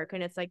life's work,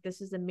 and it's like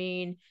this is the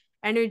main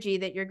energy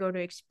that you're going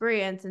to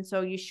experience. And so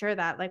you share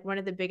that like one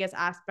of the biggest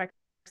aspects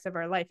of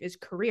our life is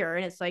career.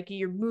 And it's like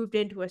you're moved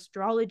into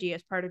astrology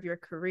as part of your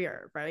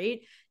career,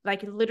 right?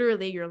 Like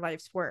literally your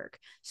life's work.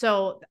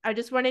 So I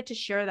just wanted to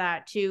share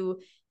that to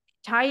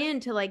tie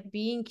into like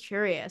being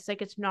curious.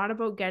 Like it's not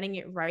about getting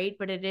it right,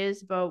 but it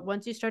is about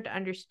once you start to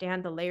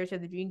understand the layers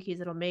of the gene keys,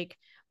 it'll make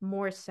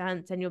more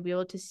sense and you'll be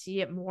able to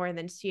see it more and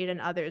then see it in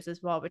others as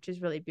well, which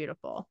is really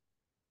beautiful.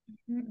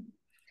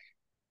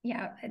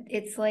 Yeah,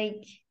 it's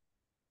like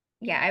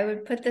Yeah, I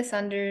would put this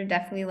under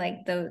definitely like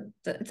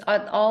it's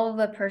all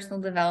the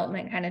personal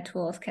development kind of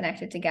tools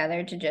connected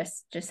together to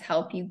just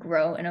help you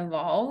grow and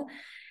evolve.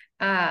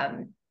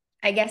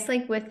 I guess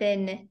like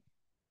within,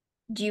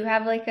 do you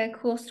have like a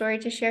cool story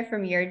to share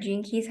from your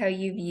Gene Keys, how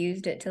you've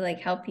used it to like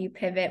help you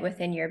pivot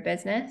within your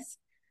business?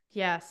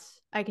 Yes,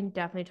 I can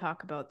definitely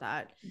talk about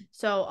that.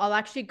 So I'll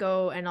actually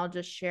go and I'll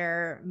just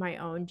share my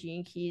own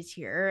Gene Keys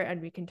here and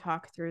we can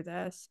talk through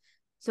this.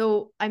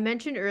 So I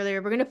mentioned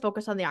earlier, we're going to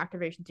focus on the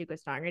activation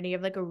sequence now. I'm going to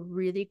give like a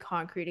really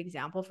concrete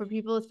example for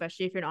people,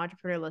 especially if you're an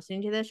entrepreneur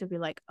listening to this, you'll be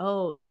like,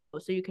 oh,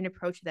 so you can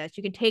approach this.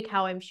 You can take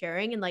how I'm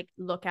sharing and like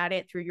look at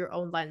it through your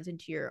own lens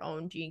into your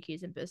own Gene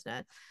Keys in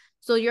business.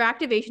 So your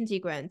activation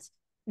sequence,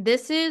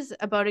 this is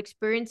about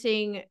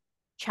experiencing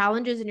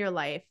challenges in your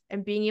life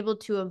and being able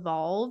to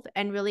evolve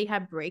and really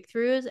have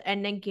breakthroughs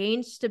and then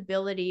gain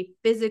stability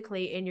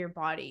physically in your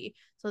body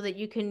so that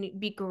you can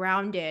be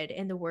grounded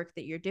in the work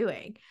that you're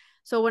doing.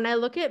 So when I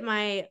look at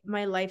my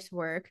life's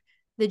work,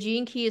 the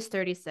Gene Key is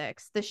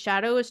 36, the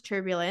shadow is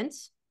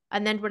turbulence,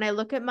 and then when I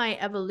look at my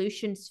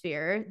evolution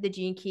sphere, the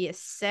Gene Key is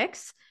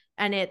 6,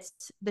 and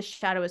it's the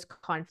shadow is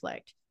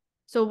conflict.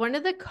 So one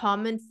of the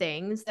common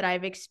things that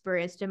I've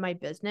experienced in my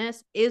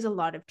business is a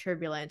lot of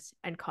turbulence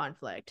and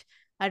conflict.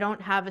 I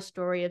don't have a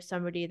story of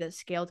somebody that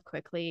scaled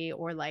quickly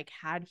or like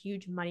had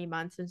huge money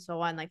months and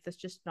so on. Like that's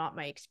just not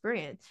my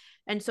experience.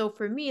 And so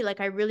for me, like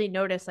I really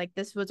noticed like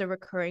this was a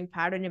recurring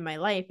pattern in my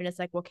life. And it's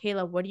like, well,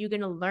 Kayla, what are you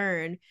going to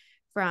learn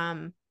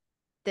from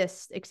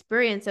this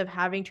experience of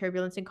having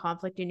turbulence and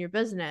conflict in your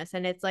business?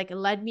 And it's like it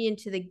led me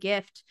into the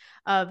gift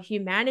of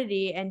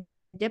humanity and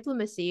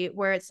diplomacy,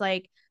 where it's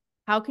like,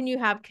 how can you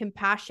have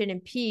compassion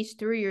and peace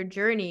through your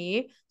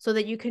journey so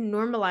that you can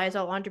normalize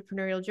all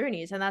entrepreneurial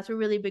journeys? And that's a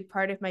really big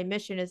part of my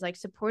mission, is like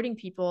supporting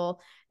people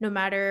no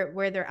matter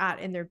where they're at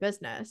in their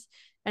business.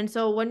 And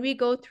so when we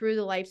go through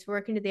the life's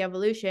work into the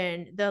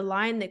evolution, the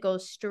line that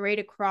goes straight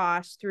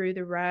across through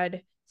the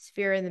red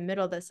sphere in the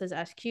middle that says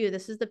SQ,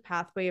 this is the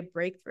pathway of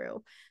breakthrough.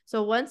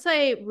 So once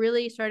I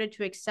really started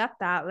to accept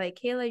that, like,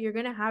 Kayla, you're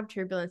going to have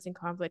turbulence and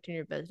conflict in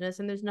your business,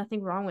 and there's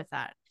nothing wrong with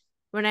that.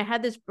 When I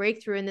had this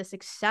breakthrough and this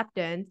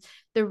acceptance,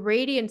 the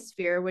radiant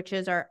sphere, which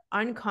is our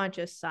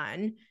unconscious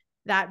sun,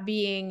 that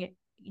being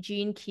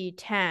Gene Key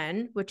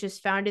 10, which is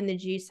found in the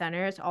G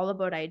center, it's all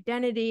about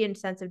identity and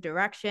sense of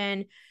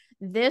direction.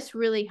 This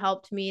really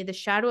helped me. The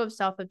shadow of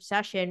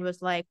self-obsession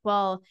was like,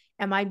 well,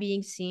 am I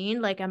being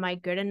seen? Like, am I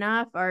good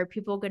enough? Are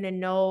people going to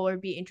know or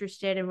be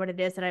interested in what it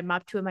is that I'm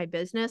up to in my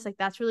business? Like,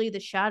 that's really the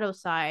shadow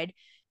side.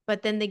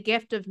 But then the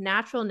gift of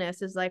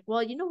naturalness is like,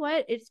 well, you know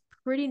what? It's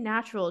pretty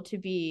natural to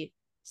be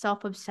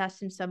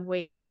self-obsessed in some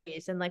ways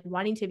and like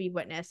wanting to be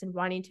witnessed and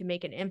wanting to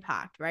make an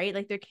impact, right?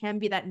 Like there can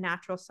be that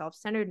natural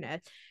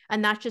self-centeredness,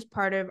 and that's just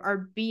part of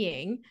our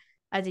being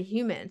as a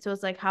human. So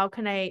it's like, how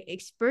can I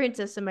experience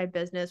this in my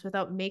business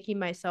without making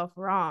myself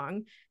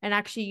wrong and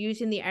actually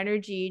using the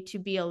energy to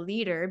be a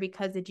leader,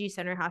 because the G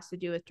center has to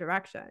do with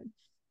direction.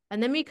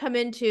 And then we come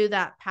into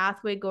that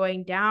pathway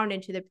going down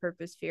into the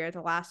purpose sphere, the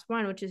last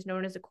one, which is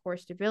known as a core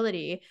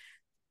stability.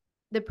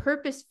 The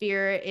purpose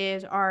sphere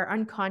is our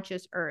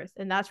unconscious earth,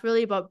 and that's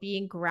really about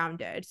being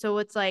grounded. So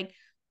it's like,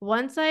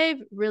 once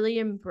I've really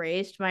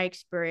embraced my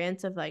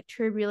experience of like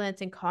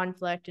turbulence and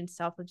conflict and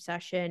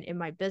self-obsession in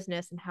my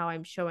business and how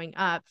I'm showing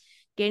up,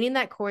 gaining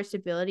that core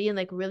stability and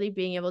like really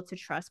being able to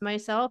trust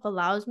myself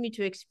allows me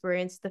to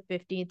experience the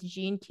 15th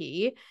Gene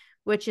Key,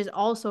 which is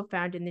also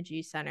found in the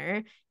G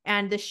center.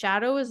 And the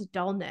shadow is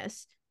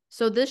dullness.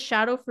 So this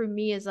shadow for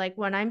me is like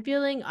when I'm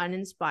feeling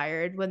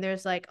uninspired, when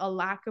there's like a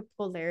lack of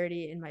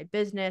polarity in my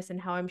business and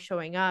how I'm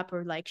showing up,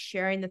 or like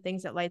sharing the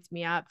things that lights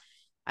me up,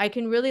 I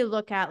can really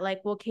look at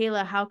like, well,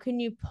 Kayla, how can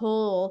you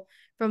pull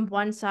from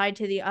one side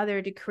to the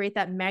other to create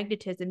that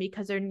magnetism?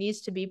 Because there needs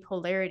to be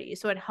polarity.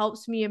 So it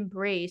helps me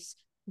embrace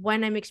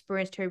when I'm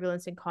experiencing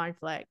turbulence and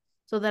conflict,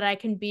 so that I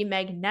can be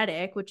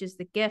magnetic, which is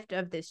the gift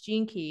of this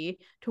Gene Key,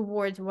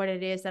 towards what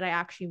it is that I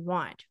actually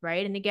want,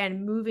 right? And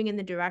again, moving in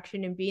the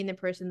direction and being the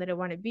person that I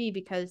want to be,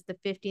 because the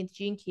 15th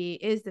Gene Key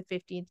is the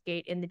 15th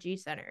gate in the G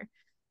center.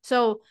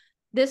 So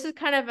this is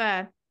kind of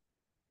a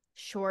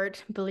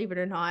short, believe it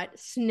or not,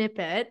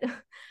 snippet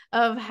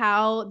of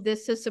how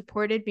this has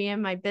supported me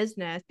in my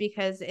business,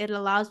 because it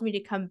allows me to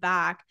come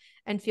back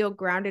and feel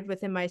grounded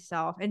within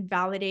myself and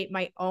validate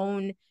my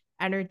own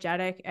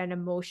energetic and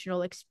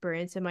emotional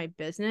experience in my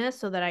business,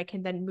 so that I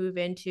can then move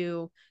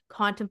into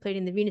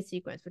contemplating the Venus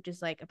sequence, which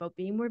is like about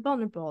being more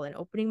vulnerable and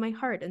opening my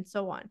heart and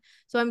so on.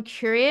 So I'm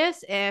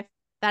curious if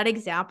that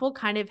example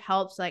kind of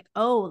helps, like,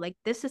 oh, like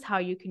this is how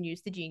you can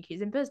use the Gene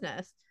Keys in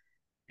business.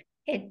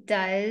 It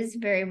does,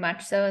 very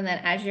much so. And then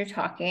as you're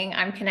talking,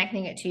 I'm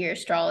connecting it to your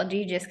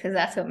astrology just because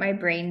that's what my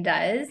brain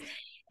does.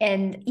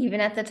 And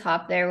even at the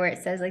top there where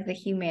it says like the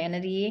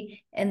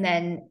humanity, and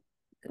then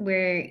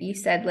where you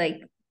said like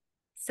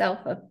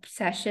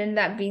self-obsession,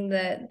 that being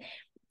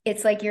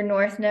it's like your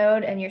north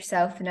node and your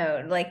south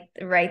node, like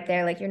right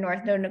there, like your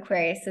north node in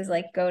Aquarius is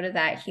like, go to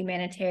that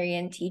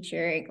humanitarian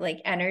teacher, like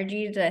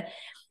energy to,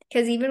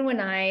 because even when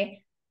I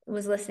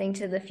was listening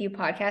to the few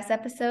podcast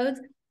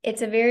episodes,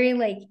 it's a very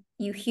like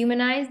you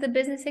humanize the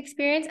business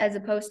experience as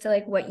opposed to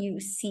like what you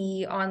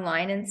see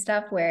online and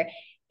stuff where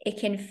it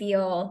can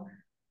feel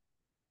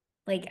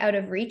like out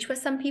of reach what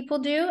some people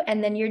do,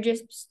 and then you're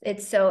just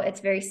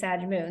it's very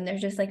Sag Moon.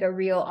 There's just like a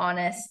real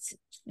honest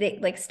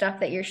like stuff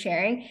that you're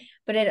sharing,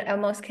 but it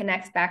almost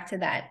connects back to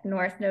that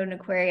North Node in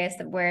Aquarius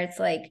where it's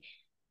like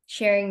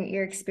sharing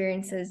your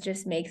experiences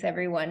just makes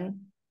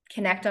everyone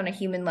connect on a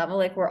human level.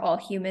 Like we're all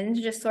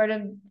humans, just sort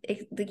of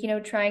like, you know,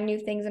 trying new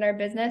things in our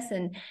business,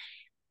 and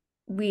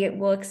we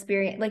will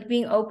experience like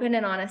being open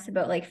and honest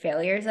about like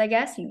failures. I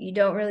guess you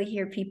don't really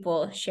hear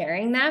people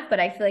sharing that,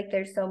 but I feel like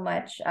there's so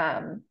much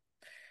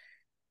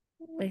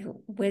like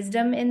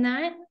wisdom in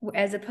that,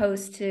 as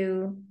opposed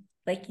to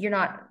like you're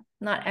not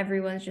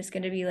everyone's just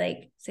going to be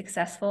like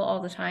successful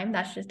all the time.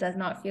 That just does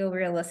not feel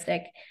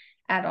realistic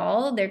at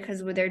all there,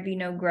 because there'd be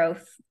no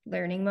growth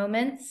learning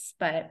moments.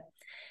 But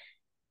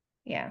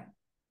yeah,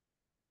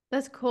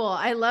 That's cool.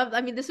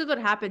 I mean, this is what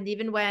happened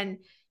even when,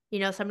 you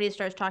know, somebody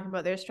starts talking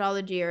about their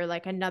astrology or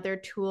like another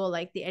tool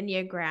like the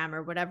Enneagram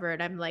or whatever.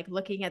 And I'm like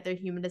looking at their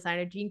human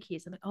designer gene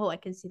keys. I'm like, oh, I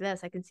can see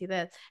this. I can see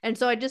this. And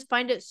so I just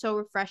find it so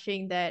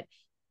refreshing that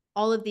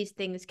all of these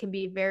things can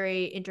be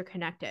very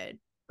interconnected,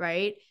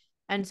 right?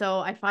 And so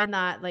I find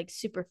that like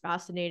super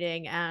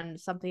fascinating and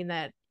something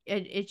that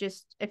it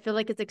just, I feel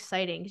like it's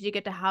exciting because you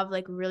get to have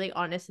like really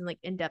honest and like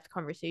in-depth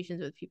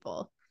conversations with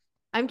people.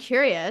 I'm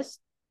curious,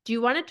 do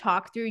you want to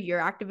talk through your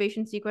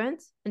activation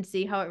sequence and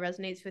see how it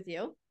resonates with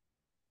you?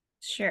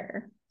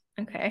 sure.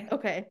 Okay.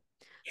 Okay.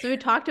 So we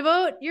talked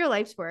about your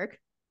life's work,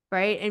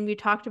 right? And we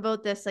talked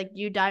about this, like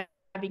you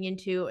diving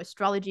into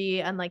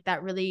astrology and like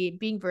that really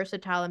being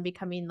versatile and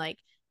becoming like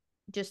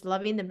just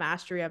loving the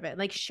mastery of it,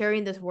 like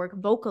sharing this work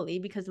vocally,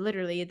 because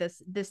literally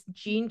this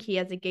gene key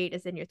as a gate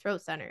is in your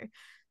throat center.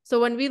 So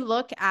when we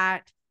look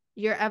at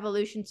your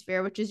evolution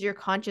sphere, which is your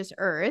conscious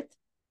earth,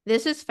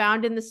 this is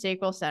found in the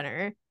sacral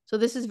center. So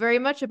this is very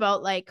much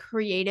about like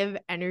creative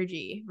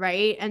energy,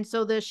 right? And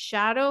so the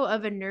shadow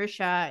of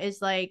inertia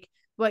is like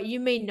what you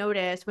may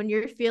notice when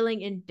you're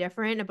feeling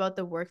indifferent about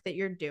the work that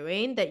you're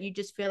doing, that you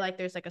just feel like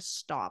there's like a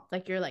stop,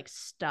 like you're like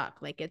stuck,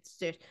 like it's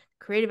just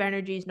creative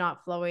energy is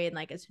not flowing,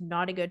 like it's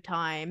not a good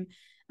time.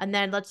 And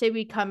then let's say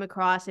we come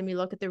across and we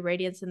look at the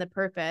radiance and the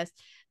purpose,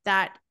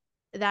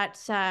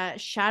 that's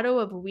shadow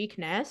of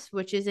weakness,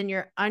 which is in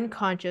your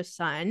unconscious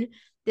sun.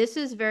 This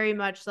is very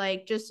much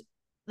like just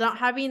not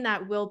having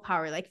that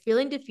willpower, like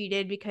feeling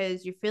defeated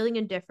because you're feeling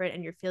indifferent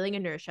and you're feeling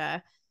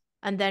inertia.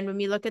 And then when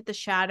we look at the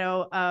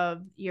shadow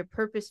of your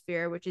purpose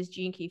sphere, which is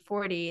gene key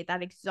 40,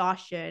 that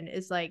exhaustion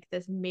is like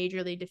this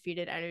majorly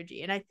defeated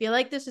energy. And I feel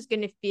like this is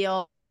going to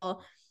feel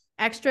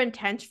extra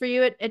intense for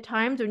you at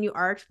times when you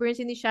are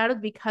experiencing these shadows,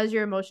 because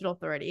you're emotional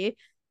authority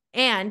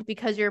and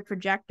because you're a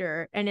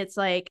projector. And it's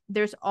like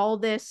there's all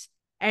this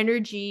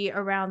energy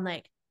around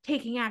like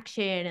taking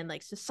action and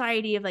like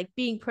society of like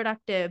being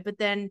productive, but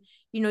then,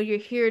 you know, you're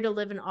here to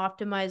live an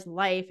optimized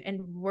life and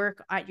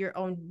work at your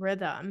own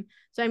rhythm.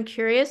 So I'm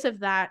curious if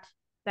that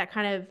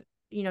kind of,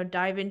 you know,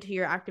 dive into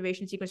your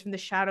activation sequence from the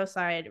shadow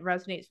side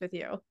resonates with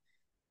you.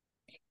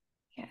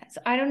 Yeah.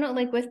 So I don't know,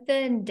 like with the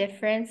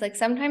indifference, like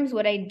sometimes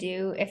what I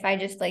do, if I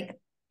just like,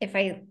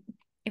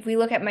 if we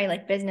look at my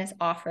like business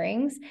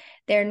offerings,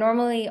 they're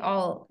normally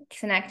all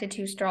connected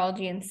to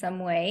astrology in some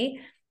way,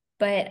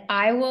 but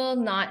I will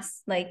not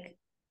like,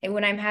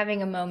 when I'm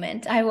having a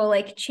moment, I will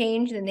like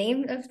change the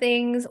name of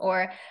things,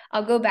 or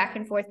I'll go back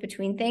and forth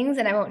between things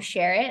and I won't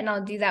share it. And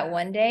I'll do that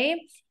one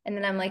day. And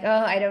then I'm like,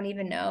 oh, I don't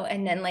even know.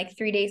 And then like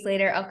 3 days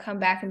later, I'll come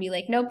back and be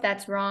like, nope,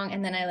 that's wrong.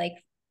 And then I like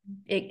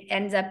it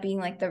ends up being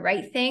like the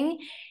right thing,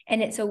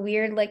 and it's a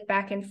weird like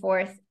back and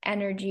forth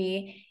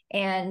energy.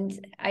 And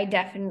there's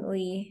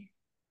definitely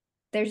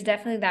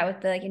that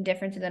with the like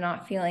indifference, to the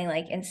not feeling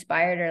like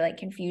inspired or like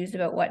confused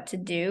about what to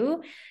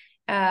do.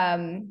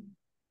 And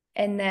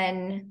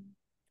then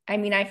I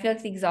mean, I feel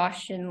like the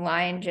exhaustion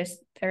line just,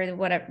 or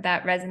whatever,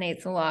 that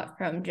resonates a lot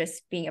from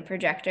just being a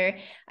projector.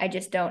 I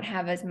just don't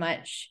have as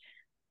much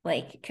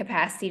like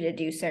capacity to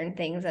do certain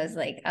things as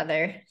like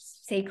other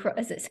sacral,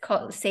 as it's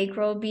called,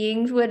 sacral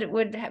beings would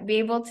be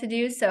able to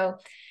do. So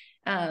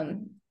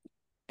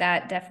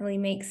that definitely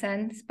makes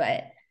sense.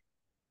 But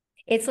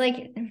it's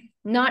like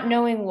not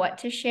knowing what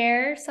to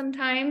share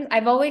sometimes.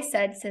 I've always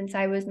said since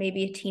I was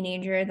maybe a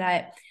teenager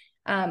that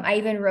I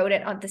even wrote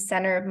it on the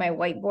center of my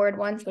whiteboard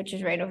once, which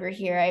is right over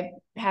here. I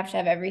have to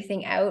have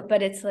everything out,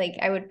 but it's like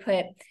I would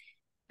put,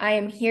 I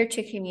am here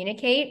to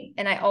communicate.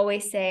 And I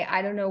always say,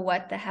 I don't know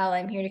what the hell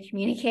I'm here to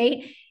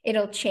communicate.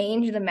 It'll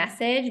change the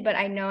message, but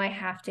I know I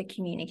have to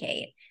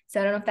communicate.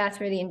 So I don't know if that's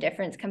where the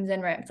indifference comes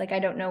in, where it's like, I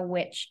don't know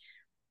which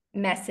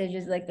message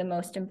is like the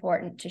most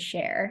important to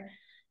share.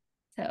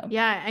 So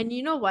Yeah. And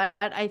you know what?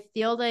 I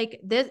feel like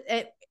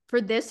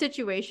for this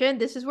situation,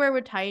 this is where it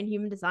would tie in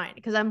human design,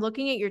 because I'm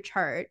looking at your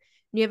chart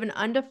and you have an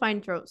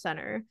undefined throat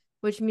center.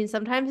 which means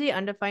sometimes the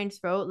undefined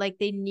throat, like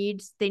they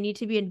need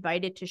to be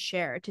invited to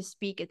share, to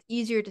speak. It's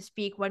easier to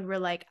speak when we're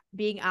like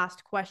being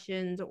asked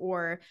questions,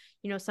 or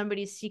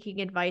somebody's seeking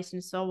advice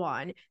and so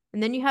on.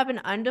 And then you have an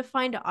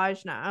undefined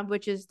ajna,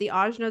 which is the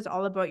ajna is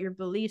all about your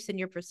beliefs and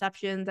your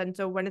perceptions. And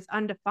so when it's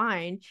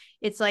undefined,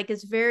 it's like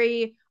it's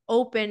very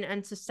open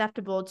and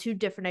susceptible to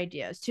different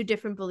ideas, to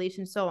different beliefs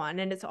and so on.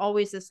 And it's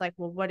always this like,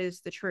 well, what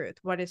is the truth?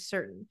 What is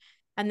certain?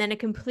 And then a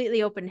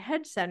completely open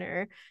head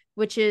center,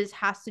 which is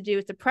has to do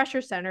with the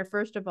pressure center,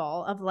 first of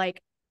all, of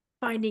like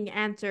finding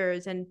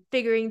answers and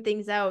figuring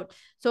things out.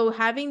 So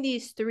having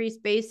these three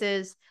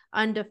spaces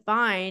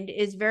undefined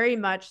is very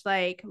much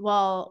like,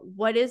 well,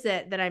 what is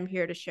it that I'm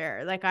here to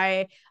share? Like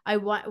I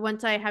want,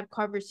 once I have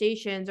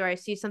conversations or I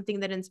see something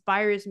that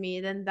inspires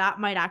me, then that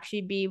might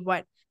actually be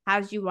what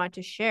has you want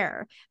to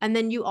share. And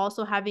then you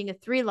also having a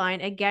three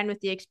line again with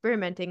the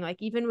experimenting,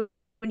 like even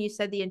when you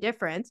said the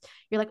indifference,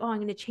 you're like, oh, I'm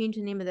going to change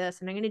the name of this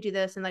and I'm going to do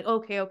this, and like,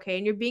 okay,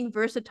 and you're being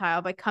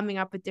versatile by coming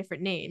up with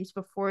different names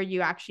before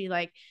you actually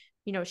like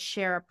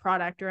share a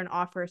product or an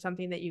offer or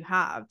something that you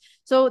have.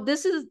 So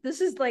this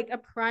is like a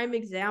prime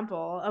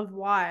example of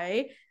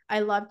why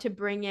I love to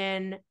bring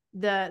in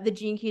the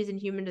gene keys in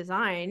human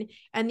design.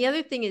 And the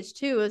other thing is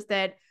too is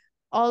that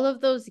all of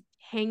those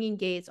hanging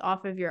gates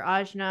off of your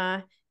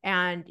ajna,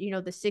 and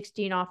the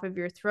 16 off of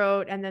your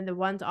throat, and then the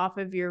ones off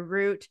of your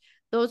root,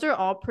 those are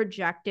all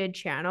projected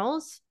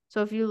channels.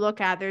 So if you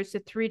look at, there's the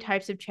three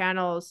types of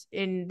channels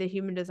in the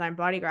human design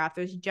body graph.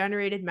 There's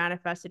generated,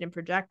 manifested, and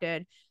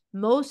projected.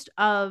 Most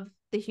of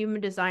the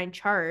human design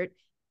chart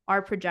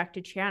are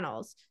projected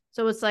channels.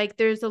 So it's like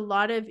there's a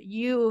lot of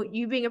you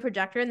being a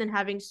projector and then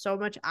having so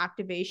much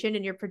activation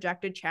in your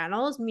projected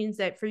channels means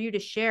that for you to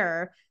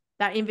share,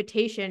 that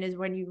invitation is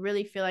when you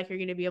really feel like you're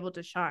going to be able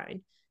to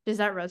shine. Does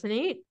that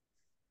resonate?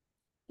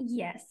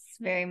 Yes,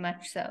 very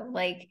much so.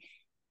 Like,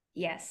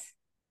 yes.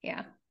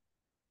 Yeah.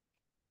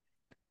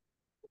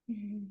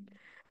 Mhm.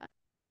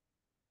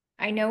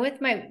 I know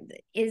with my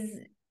is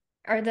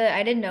are the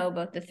I didn't know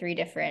about the three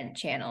different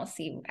channels.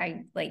 See,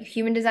 I like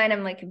human design,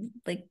 I'm like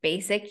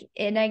basic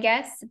in, I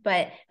guess,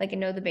 but like I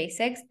know the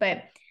basics,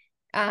 but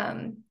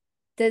um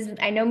does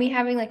I know me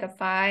having like a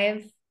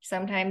five,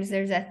 sometimes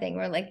there's that thing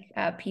where like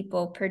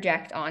people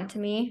project onto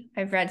me.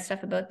 I've read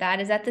stuff about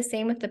that. Is that the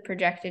same with the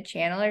projected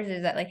channel, or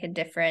is that like a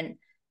different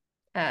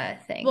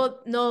thing? Well,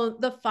 no,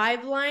 the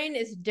five line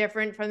is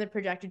different from the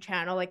projected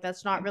channel. Like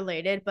that's not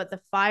related, but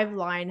the five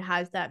line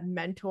has that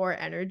mentor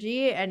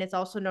energy, and it's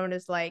also known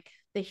as like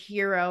the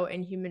hero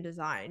in human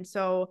design.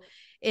 So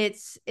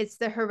it's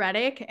the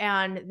heretic,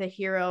 and the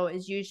hero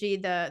is usually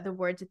the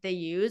words that they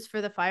use for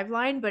the five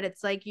line, but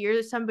it's like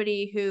you're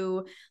somebody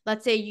who,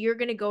 let's say you're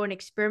going to go and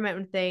experiment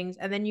with things,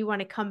 and then you want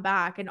to come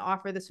back and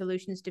offer the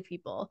solutions to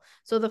people.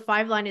 So the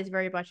five line is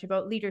very much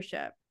about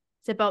leadership.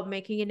 It's about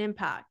making an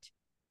impact,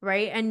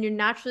 right? And you're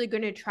naturally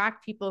going to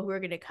attract people who are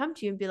going to come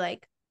to you and be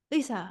like,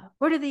 Lisa,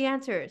 what are the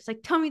answers?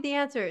 Like, tell me the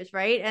answers,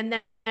 right? And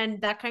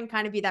that can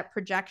kind of be that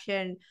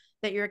projection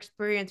that your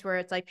experience where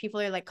it's like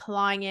people are like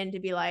clawing in to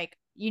be like,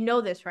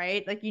 this,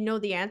 right? Like,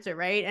 the answer,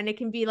 right? And it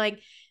can be like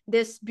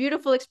this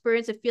beautiful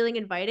experience of feeling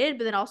invited,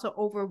 but then also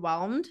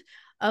overwhelmed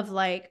of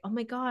like, oh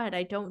my God,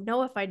 I don't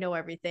know if I know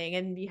everything.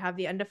 And you have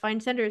the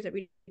undefined centers that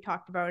we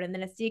talked about. And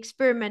then it's the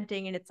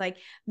experimenting, and it's like,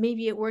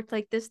 maybe it worked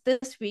like this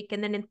week.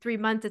 And then in 3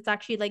 months, it's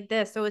actually like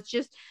this. So it's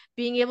just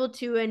being able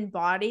to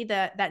embody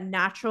that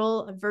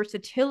natural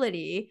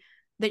versatility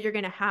that you're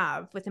going to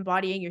have with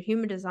embodying your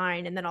human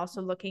design, and then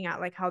also looking at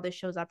like how this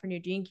shows up in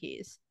your gene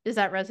keys. Does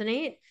that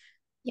resonate?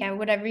 Yeah,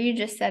 whatever you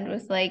just said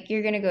was like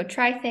you're gonna go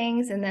try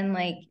things and then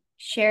like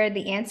share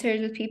the answers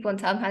with people and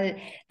tell them how to.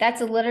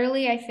 That's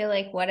literally, I feel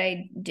like, what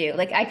I do.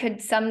 Like I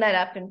could sum that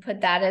up and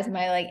put that as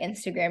my like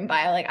Instagram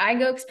bio. Like I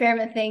go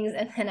experiment things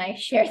and then I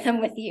share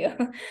them with you.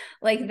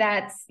 Like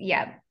that's,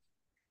 yeah.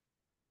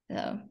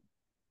 So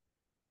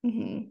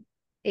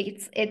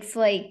it's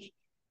like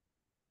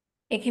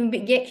it can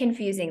get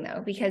confusing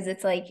though, because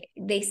it's like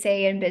they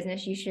say in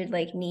business you should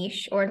like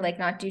niche or like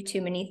not do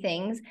too many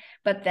things,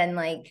 but then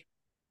like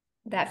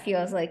that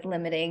feels like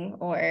limiting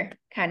or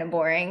kind of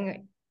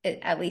boring,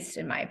 at least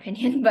in my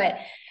opinion. But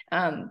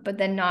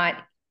then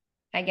not,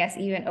 I guess,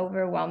 even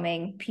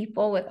overwhelming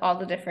people with all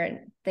the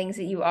different things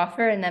that you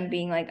offer and then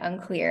being like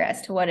unclear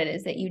as to what it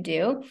is that you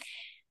do.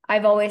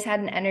 I've always had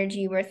an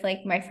energy with like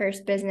my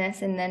first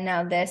business and then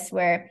now this,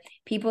 where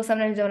people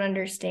sometimes don't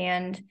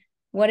understand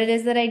what it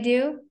is that I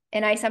do.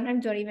 And I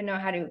sometimes don't even know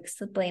how to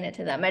explain it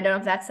to them. I don't know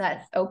if that's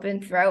that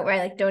open throat where I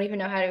like don't even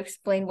know how to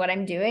explain what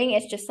I'm doing.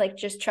 It's just like,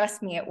 just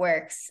trust me, it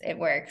works. It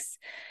works.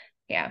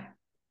 Yeah.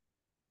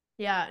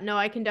 Yeah, no,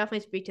 I can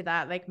definitely speak to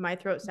that. Like my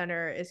throat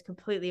center is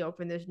completely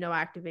open. There's no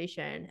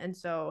activation. And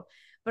so,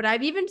 but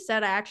I've even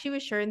said, I actually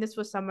was sharing this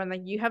with someone,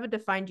 like you have a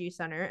defined G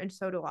center and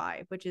so do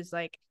I, which is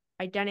like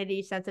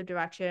identity, sense of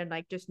direction,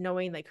 like just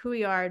knowing like who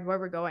we are and where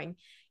we're going.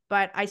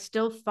 But I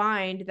still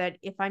find that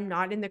if I'm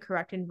not in the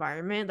correct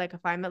environment, like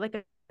if I'm at like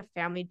a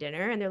family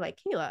dinner and they're like,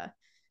 Kayla,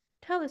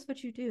 tell us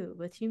what you do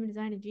with human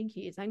design and gene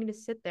keys, I'm going to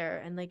sit there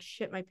and like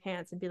shit my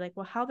pants and be like,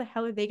 well, how the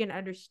hell are they going to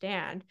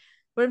understand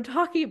what I'm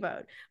talking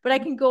about. But I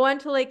can go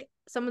onto like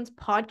someone's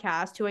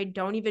podcast who I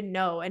don't even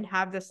know and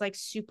have this like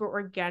super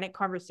organic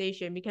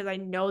conversation because I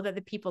know that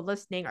the people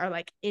listening are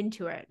like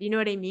into it. You know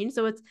what I mean?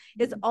 So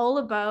it's all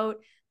about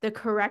the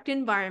correct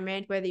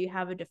environment, whether you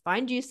have a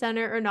defined juice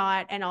center or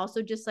not, and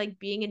also just like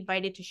being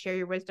invited to share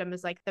your wisdom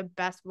is like the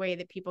best way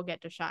that people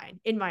get to shine,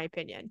 in my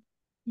opinion.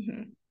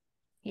 Mm-hmm.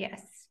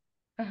 Yes,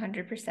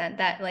 100%.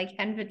 That like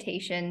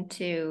invitation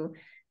to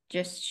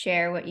just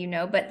share what you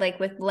know, but like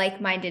with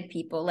like-minded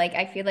people. Like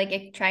I feel like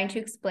if trying to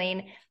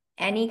explain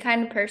any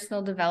kind of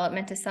personal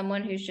development to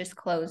someone who's just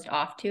closed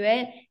off to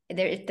it,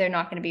 they're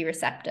not going to be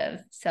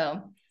receptive.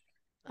 So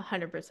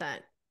 100%.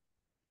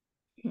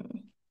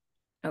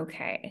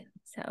 Okay.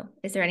 So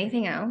is there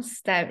anything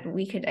else that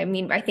we could, I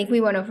mean, I think we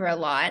went over a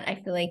lot. I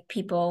feel like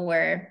people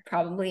were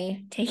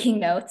probably taking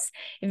notes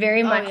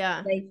very much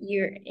Yeah. like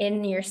you're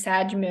in your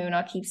Sag moon.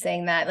 I'll keep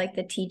saying that, like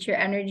the teacher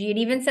energy. It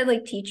even said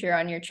like teacher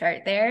on your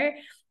chart there,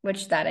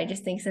 which that I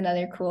just think is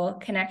another cool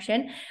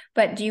connection.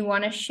 But do you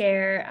want to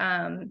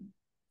share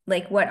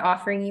like what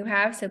offering you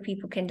have so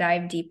people can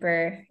dive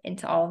deeper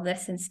into all of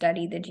this and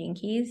study the Gene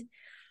Keys?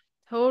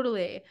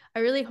 Totally. I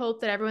really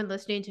hope that everyone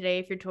listening today,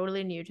 if you're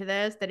totally new to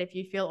this, that if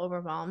you feel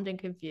overwhelmed and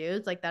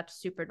confused, like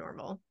that's super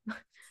normal.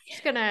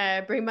 Just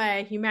gonna bring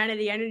my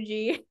humanity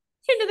energy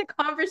into the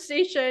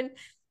conversation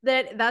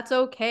that's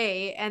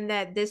okay and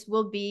that this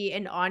will be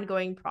an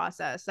ongoing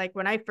process. Like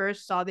when I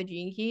first saw the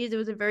Gene Keys, it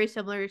was a very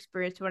similar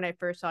experience to when I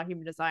first saw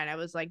human design. I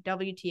was like,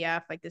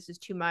 WTF, like this is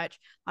too much.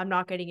 I'm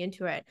not getting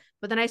into it.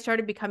 But then I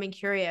started becoming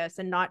curious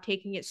and not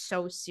taking it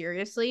so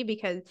seriously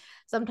because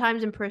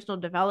sometimes in personal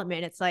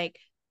development, it's like,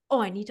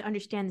 oh, I need to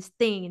understand this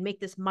thing and make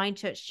this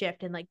mindset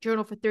shift and like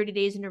journal for 30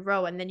 days in a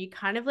row. And then you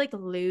kind of like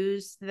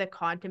lose the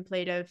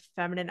contemplative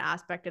feminine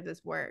aspect of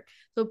this work.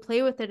 So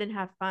play with it and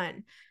have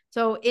fun.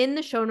 So in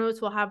the show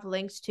notes, we'll have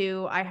links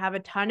to, I have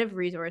a ton of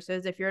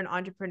resources. If you're an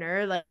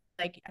entrepreneur, like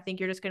I think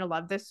you're just going to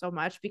love this so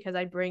much because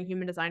I bring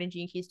human design and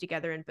Gene Keys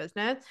together in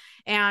business.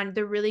 And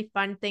the really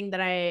fun thing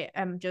that I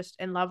am just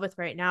in love with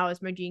right now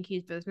is my Gene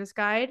Keys business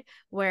guide,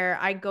 where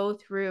I go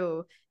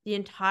through the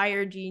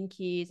entire Gene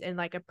Keys in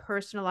like a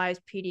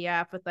personalized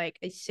PDF with like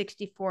a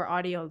 64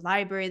 audio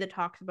library that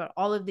talks about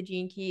all of the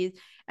Gene Keys.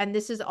 And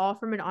this is all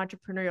from an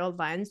entrepreneurial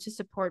lens to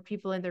support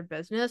people in their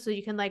business. So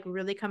you can like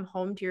really come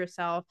home to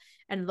yourself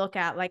and look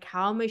at like,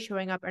 how am I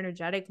showing up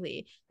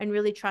energetically and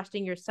really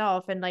trusting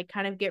yourself and like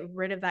kind of get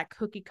rid of that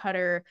cookie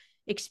cutter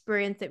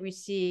experience that we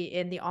see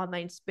in the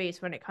online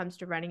space when it comes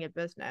to running a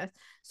business.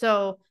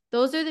 So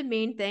those are the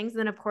main things.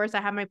 Then of course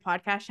I have my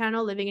podcast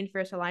channel, Living in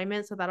Fierce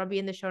Alignment. So that'll be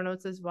in the show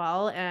notes as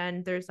well.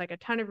 And there's like a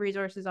ton of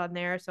resources on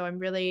there. So I'm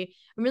really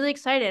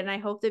excited. And I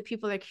hope that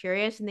people are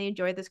curious and they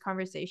enjoyed this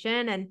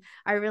conversation. And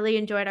I really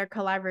enjoyed our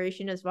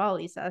collaboration as well,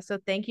 Lisa. So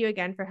thank you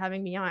again for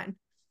having me on.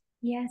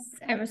 Yes,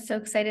 I was so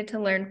excited to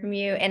learn from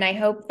you. And I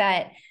hope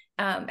that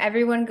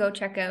everyone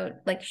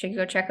should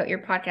go check out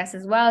your podcast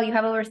as well. You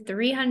have over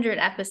 300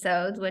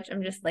 episodes, which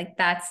I'm just like,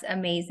 that's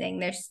amazing.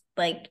 There's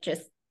like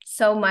just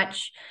so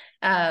much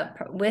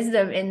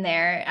wisdom in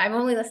there. I've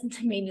only listened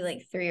to maybe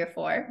like 3 or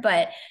 4,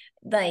 but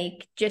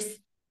like just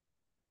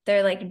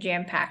they're like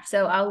jam packed.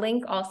 So I'll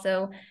link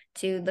also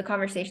to the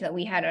conversation that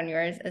we had on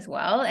yours as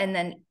well. And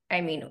then,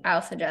 I mean,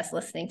 I'll suggest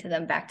listening to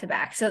them back to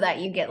back so that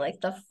you get like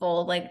the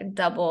full, like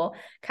double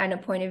kind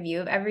of point of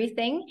view of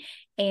everything.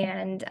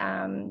 And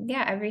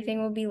yeah,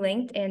 everything will be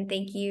linked. And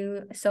thank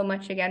you so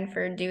much again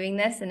for doing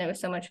this. And it was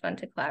so much fun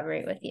to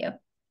collaborate with you.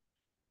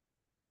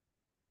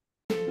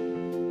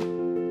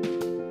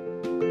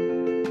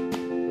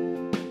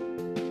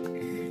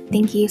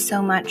 Thank you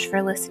so much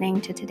for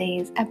listening to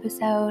today's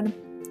episode.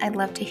 I'd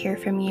love to hear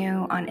from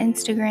you on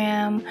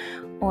Instagram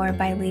or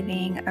by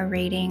leaving a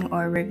rating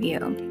or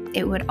review.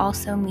 It would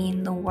also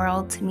mean the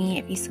world to me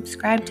if you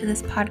subscribe to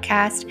this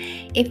podcast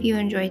if you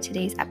enjoyed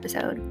today's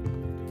episode.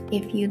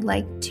 If you'd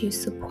like to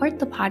support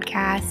the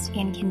podcast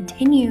and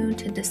continue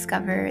to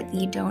discover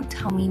the Don't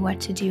Tell Me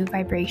What to Do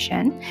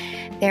vibration,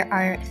 there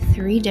are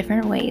 3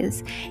 different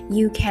ways.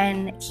 You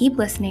can keep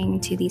listening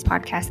to these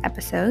podcast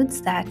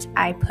episodes that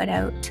I put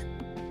out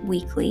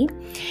weekly.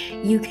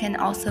 You can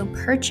also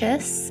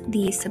purchase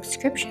the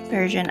subscription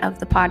version of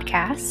the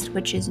podcast,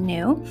 which is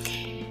new,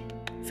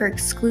 for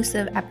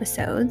exclusive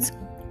episodes,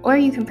 or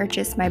you can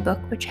purchase my book,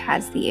 which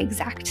has the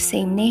exact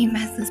same name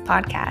as this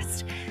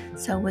podcast.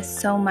 So with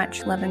so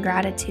much love and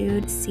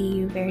gratitude, see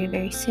you very,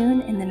 very soon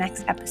in the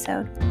next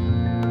episode.